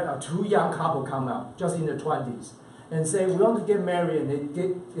there are 2 young couple come out, just in their 20s, and say, we want to get married, and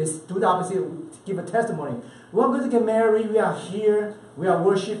they stood up and say, give a testimony. We are going to get married, we are here, we are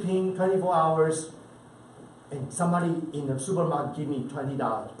worshiping 24 hours, and somebody in the supermarket give me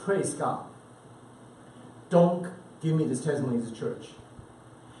 $20. Praise God. Don't give me this testimony in the church.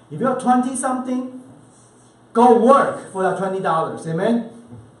 If you are 20-something, go work for that $20. Amen?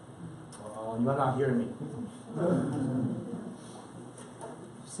 Oh, you are not hearing me.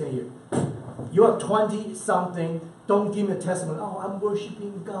 Stay here. You are 20-something. Don't give me a testimony. Oh, I'm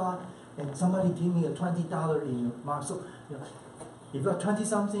worshiping God, and somebody give me a $20 in your mark. So, if you are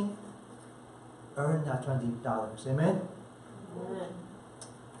 20-something, earn that $20. Amen?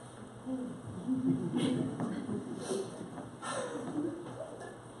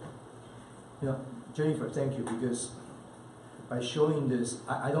 Jennifer, thank you, because by showing this,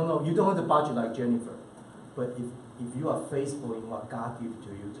 I don't know, you don't have the budget like Jennifer, but if you are faithful in what God gives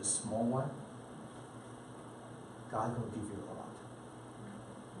to you, the small one, God will give you a lot.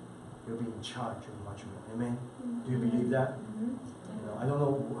 You'll be in charge of much more. Amen? Do you believe that? I don't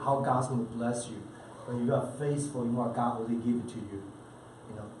know how God's going to bless you, but if you are faithful in what God will give to you,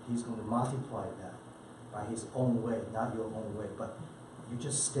 He's going to multiply that by His own way, not your own way. But you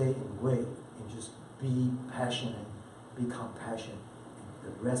just stay and wait and just be passionate, be compassionate. The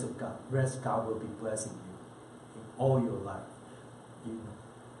rest God will be blessing you in all your life.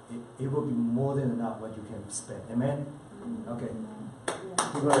 It will be more than enough what you can spend. Amen? Okay.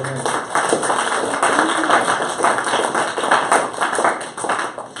 Give her a hand.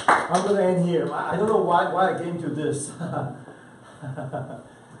 I'm going to end here. I don't know why I came to this.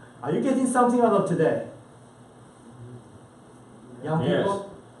 Are you getting something out of today? Young people?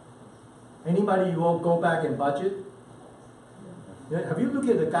 Anybody you will go back and budget? Have you looked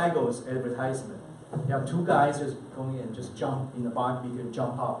at the Geico's advertisement? You have 2 guys just going and just jump in the bar, you can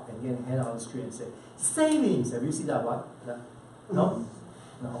jump up and get a hand on the screen and say, savings! Have you seen that one? No?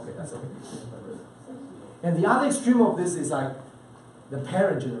 No, okay, that's okay. And the other extreme of this is like the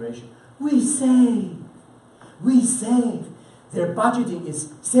parent generation. We save! Their budgeting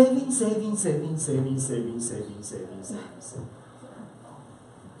is saving.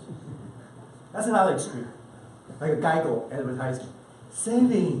 That's another extreme. Like a Geico advertisement.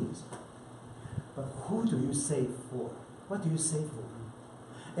 Savings. But who do you save for? What do you save for?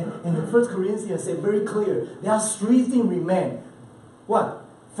 And the 1 Corinthians say very clear, there are 3 things remain. What?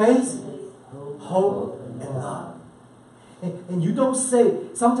 Faith, hope, and love. And you don't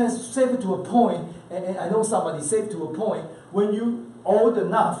save. Sometimes save it to a point, and I know somebody saved to a point, when you old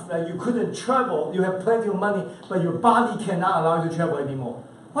enough that you couldn't travel, you have plenty of money, but your body cannot allow you to travel anymore.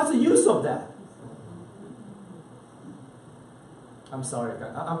 What's the use of that? I'm sorry,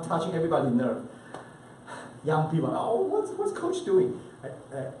 I'm touching everybody's nerve. Young people, oh, what's coach doing?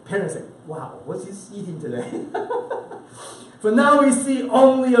 Parents say, wow, what's he eating today? For now we see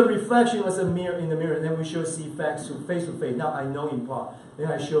only a reflection as a mirror in the mirror, and then we shall see facts face to face. Now I know in part,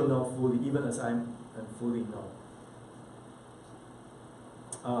 then I shall know fully, even as I'm fully known.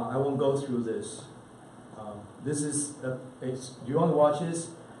 I won't go through this. This is, do you want to watch this?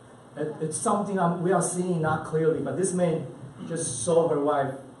 It's something we are seeing not clearly, but this man just saw her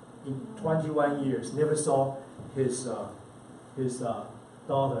wife in 21 years, never saw his daughter.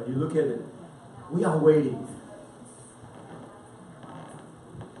 You look at it. We are waiting.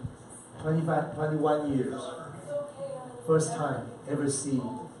 21 years. First time ever see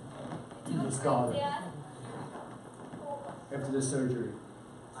his daughter after the surgery.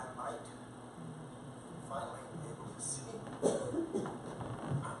 I might finally be able to see.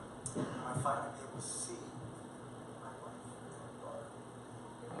 I finally be able to see my wife and daughter.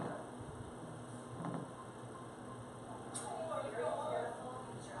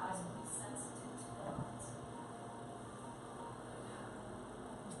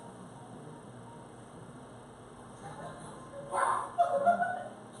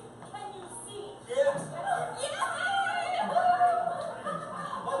 Can you see? Yes. Come here.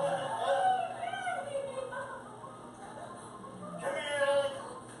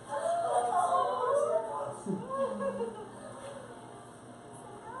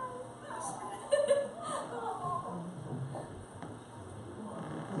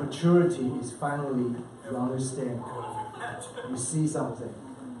 Maturity is finally you understand. You see something.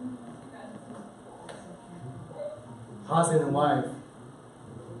 Husband and wife,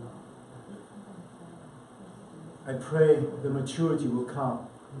 I pray the maturity will come.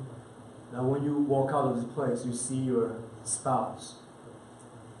 That when you walk out of this place, you see your spouse.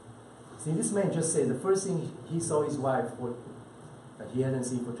 See, this man just said the first thing he saw his wife that he hadn't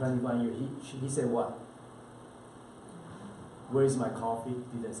seen for 21 years. He said what? Where is my coffee?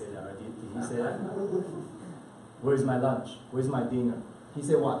 Didn't say that. Right? Did he say that? Where is my lunch? Where's my dinner? He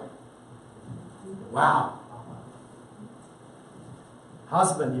said what? Wow.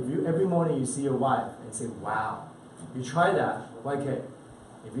 Husband, if you every morning you see your wife and say, wow. You try that, okay.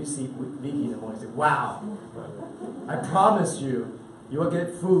 If you see Vicky in the morning, say, wow. I promise you, you will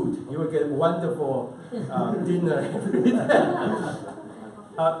get food. You will get wonderful dinner every day.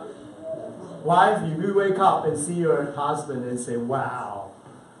 Wife, if you wake up and see your husband and say, wow.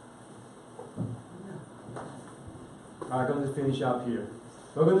 I'm going to finish up here.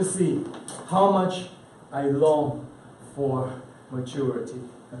 We're going to see how much I long for maturity.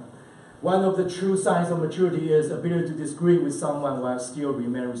 One of the true signs of maturity is ability to disagree with someone while still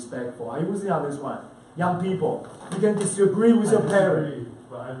remain respectful. Are you with me on this one? Young people, you can disagree with your parent.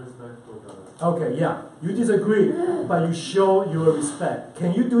 But I'm respectful of others. Okay, yeah. You disagree, but you show your respect.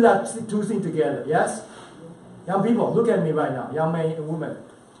 Can you do that two things together? Yes? Young people, look at me right now, young men and women.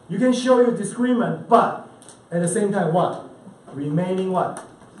 You can show your disagreement, but at the same time, what? Remaining what?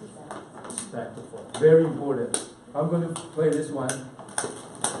 Respectful. Very important. I'm going to play this one.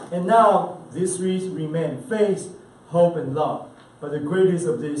 And now, these three remain: faith, hope, and love. But the greatest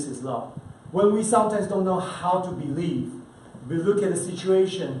of this is love. When we sometimes don't know how to believe, we look at the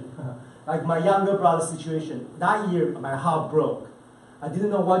situation, like my younger brother's situation. That year, my heart broke. I didn't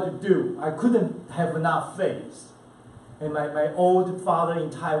know what to do. I couldn't have enough faith. And my old father in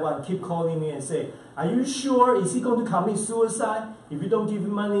Taiwan keep calling me and say, are you sure? Is he going to commit suicide if you don't give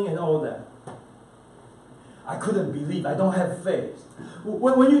him money and all that? I couldn't believe. I don't have faith.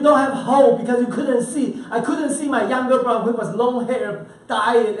 When you don't have hope because you couldn't see. I couldn't see my younger brother who was long hair,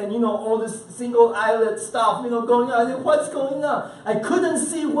 diet, and all this single eyelid stuff, going on. I said, what's going on? I couldn't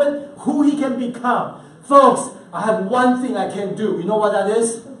see who he can become. Folks, I have one thing I can do. You know what that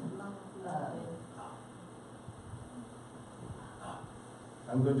is?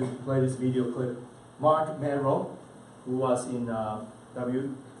 I'm going to play this video clip. Mark Merrill, who was in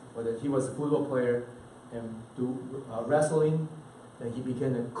he was a football player and do wrestling. Then he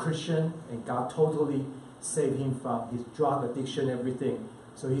became a Christian, and God totally saved him from his drug addiction, everything.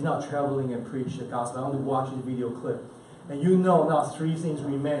 So he's now traveling and preaching the gospel. I want to watch this video clip. And now three things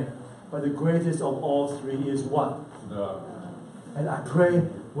remain. But the greatest of all three is what? And I pray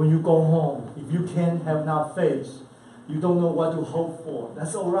when you go home, if you can't have enough faith, you don't know what to hope for.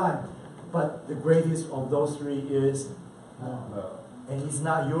 That's all right. But the greatest of those three is love. And it's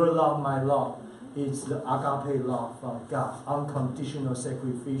not your love, my love. It's the agape love from God, unconditional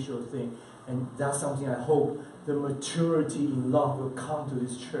sacrificial thing. And that's something I hope the maturity in love will come to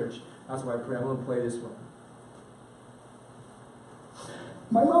this church. That's why I pray. I'm going to play this one.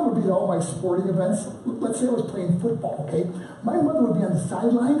 My mom would be at all my sporting events. Let's say I was playing football, okay? My mother would be on the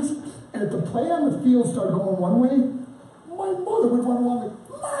sidelines, and if the play on the field started going one way, my mother would run along like,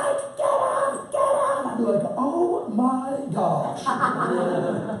 Mike, get out, get out! I'd be like, oh my gosh.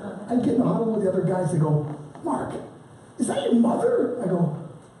 I'd get in the huddle with the other guys, they go, Mark, is that your mother? I go,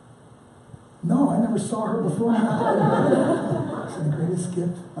 no, I never saw her before. I said, the greatest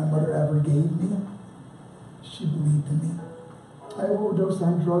gift my mother ever gave me, she believed in me. I overdosed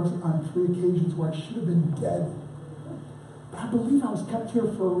on drugs on 3 occasions where I should have been dead. But I believe I was kept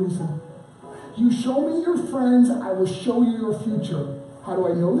here for a reason. You show me your friends, I will show you your future. How do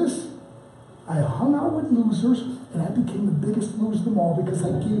I know this? I hung out with losers, and I became the biggest loser of them all because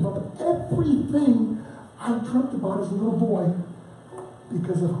I gave up everything I dreamt about as a little boy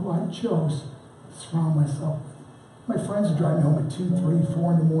because of who I chose to surround myself with. My friends would drive me home at 2, 3,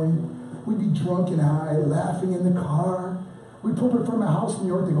 4 in the morning. We'd be drunk and high, laughing in the car. We'd pull up in front of my house in New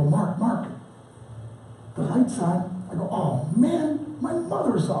York. They go, Mark, the light's on. I go, oh man, my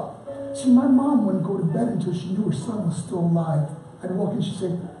mother's up. See, my mom wouldn't go to bed until she knew her son was still alive. I'd walk in, she'd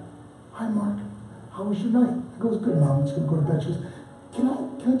say, hi Mark, how was your night? I go, it was good, Mom, I'm just gonna go to bed. She goes, can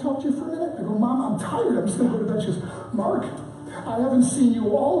I talk to you for a minute? I go, Mom, I'm tired, I'm just gonna go to bed. She goes, Mark, I haven't seen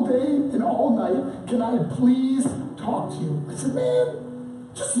you all day and all night. Can I please talk to you? I said, man,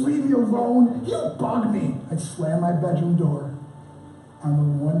 just leave me alone. You bug me. I'd slam my bedroom door. I'm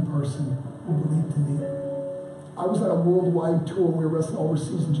the one person who believed in me. I was on a worldwide tour. We were wrestling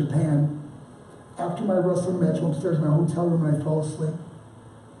overseas in Japan. After my wrestling match, I went upstairs in my hotel room and I fell asleep.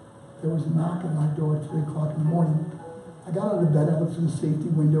 There was a knock on my door at 3 o'clock in the morning. I got out of bed, I looked through the safety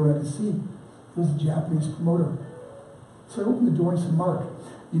window, and I could see it was a Japanese promoter. So I opened the door and said, Mark,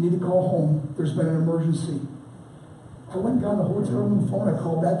 you need to call home. There's been an emergency. I went and got on the hotel room phone. I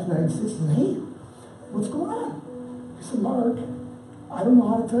called back tonight and said, hey, what's going on? I said, Mark, I don't know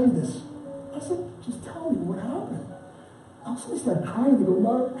how to tell you this. I said, just tell me what happened. I was supposed to start crying. They go,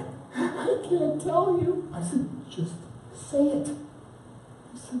 Mark, I can't tell you. I said, just say it.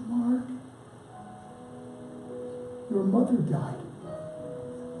 He said, Mark, your mother died.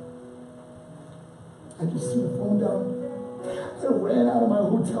 I just threw the phone down. I ran out of my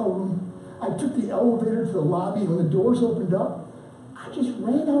hotel room. I took the elevator to the lobby, and when the doors opened up, I just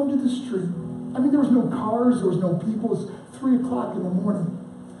ran out into the street. I mean, there was no cars, there was no people. It was 3 o'clock in the morning.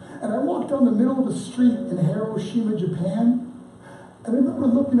 And I walked down the middle of the street in Hiroshima, Japan, and I remember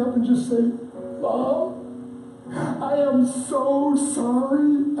looking up and just saying, Mom, I am so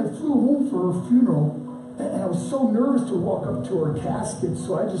sorry. I flew home for her funeral, and I was so nervous to walk up to her casket,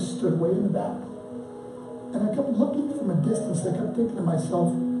 so I just stood way in the back. And I kept looking from a distance. I kept thinking to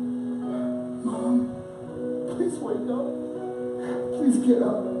myself, Mom, please wake up. Please get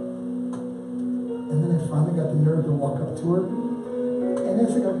up. And then I finally got the nerve to walk up to her. And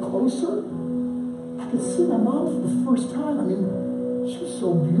as I got closer, I could see my mom for the first time. I mean, she was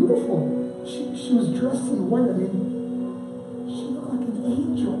so beautiful. She was dressed in white. I mean, she looked like an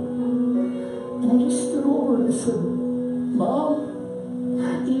angel. And I just stood over and I said, Mom,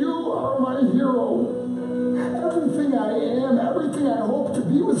 you are my hero. Everything I am, everything I hope to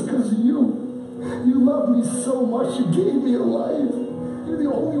be was because of you. You loved me so much, you gave me a life. You're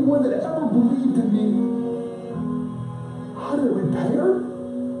the only one that ever believed in me. How did I repay her?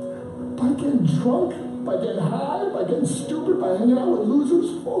 By getting drunk, by getting high, by getting stupid, by hanging out with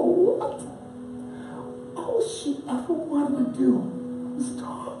losers? For what? All she ever wanted to do was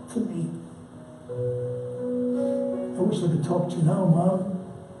talk to me. I wish I could talk to you now, Mom.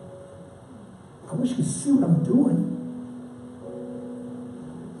 I wish you could see what I'm doing.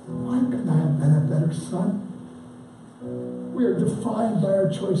 Why couldn't I have been a better son? We are defined by our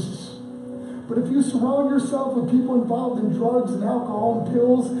choices. But if you surround yourself with people involved in drugs and alcohol and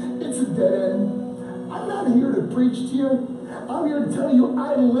pills, it's a dead end. I'm not here to preach to you. I'm here to tell you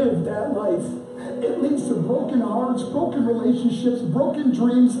I lived that life. It leads to broken hearts, broken relationships, broken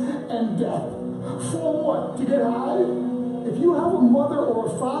dreams, and death. For what? To get high? If you have a mother or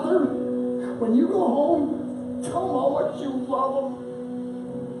a father, when you go home, tell them how much you love them.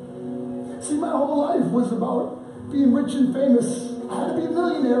 See, my whole life was about being rich and famous. I had to be a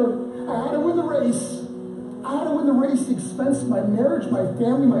millionaire. I had to win the race. I had to win the race at the expense of my marriage, my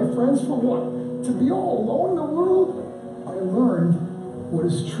family, my friends. For what? To be all alone in the world? I learned what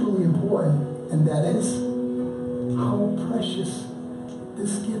is truly important, and that is how precious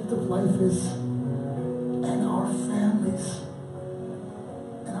this gift of life is, and our families,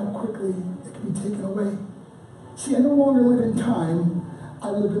 and how quickly it can be taken away. See, I no longer live in time. I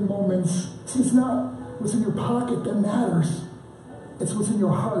live in moments. See, it's not what's in your pocket that matters. It's what's in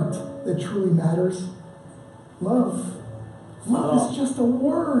your heart that truly matters. Love. Love is just a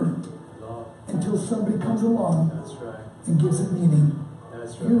word. Love. Until somebody comes along. That's right. And gives it meaning.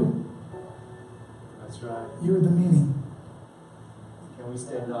 That's right. You. That's right. You're the meaning. Can we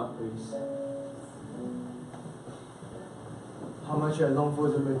stand up, please? How much I long for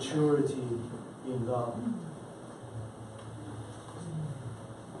the maturity in love.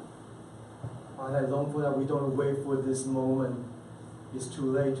 And I long for that we don't wait for this moment It's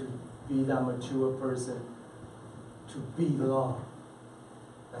too late to be that mature person, to be love.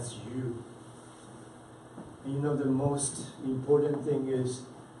 That's you. And you know, the most important thing is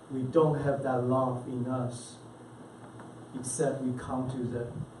we don't have that love in us, except we come to the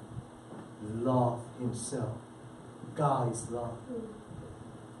love Himself. God is love.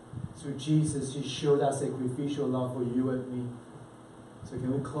 Through Jesus, He showed that sacrificial love for you and me. So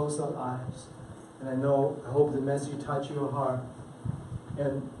can we close our eyes? And I hope the message touched your heart.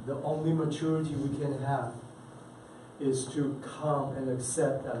 And the only maturity we can have is to come and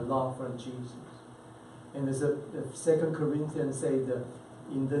accept that love from Jesus. And as the 2 Corinthians say that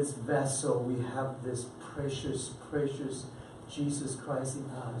in this vessel we have this precious, precious Jesus Christ in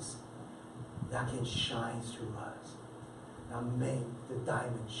us that can shine through us, that make the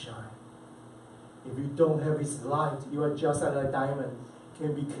diamond shine. If you don't have His light, you are just like a diamond,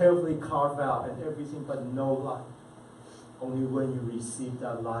 can be carefully carved out and everything, but no light. Only when you receive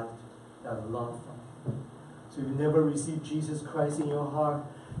that light, that love from Him. So you never receive Jesus Christ in your heart,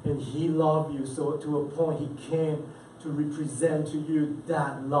 and He loved you so to a point He came to represent to you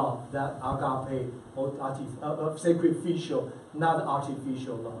that love, that agape, or sacrificial, not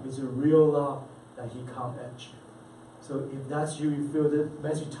artificial love. It's a real love that He comes at you. So if that's you, you feel the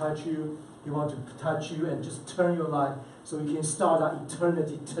message touch you, He wants to touch you and just turn your life so you can start that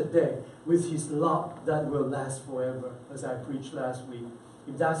eternity today with His love that will last forever, as I preached last week.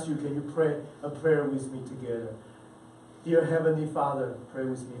 If that's you, can you pray a prayer with me together? Dear Heavenly Father, pray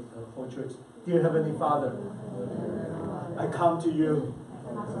with me, the whole church. Dear Heavenly Father, I come to you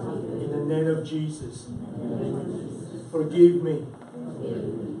in the name of Jesus. Forgive me.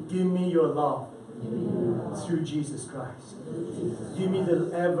 Give me your love through Jesus Christ. Give me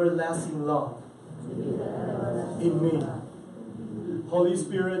the everlasting love in me. Holy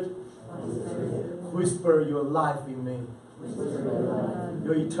Spirit, whisper your life in me,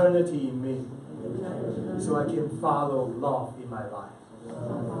 your eternity in me, so I can follow love in my life.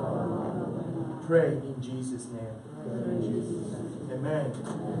 Pray in Jesus' name. Amen.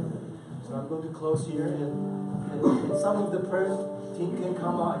 So I'm going to close here, and some of the prayer team can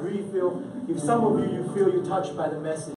come out. I really feel, if some of you feel you're touched by the message,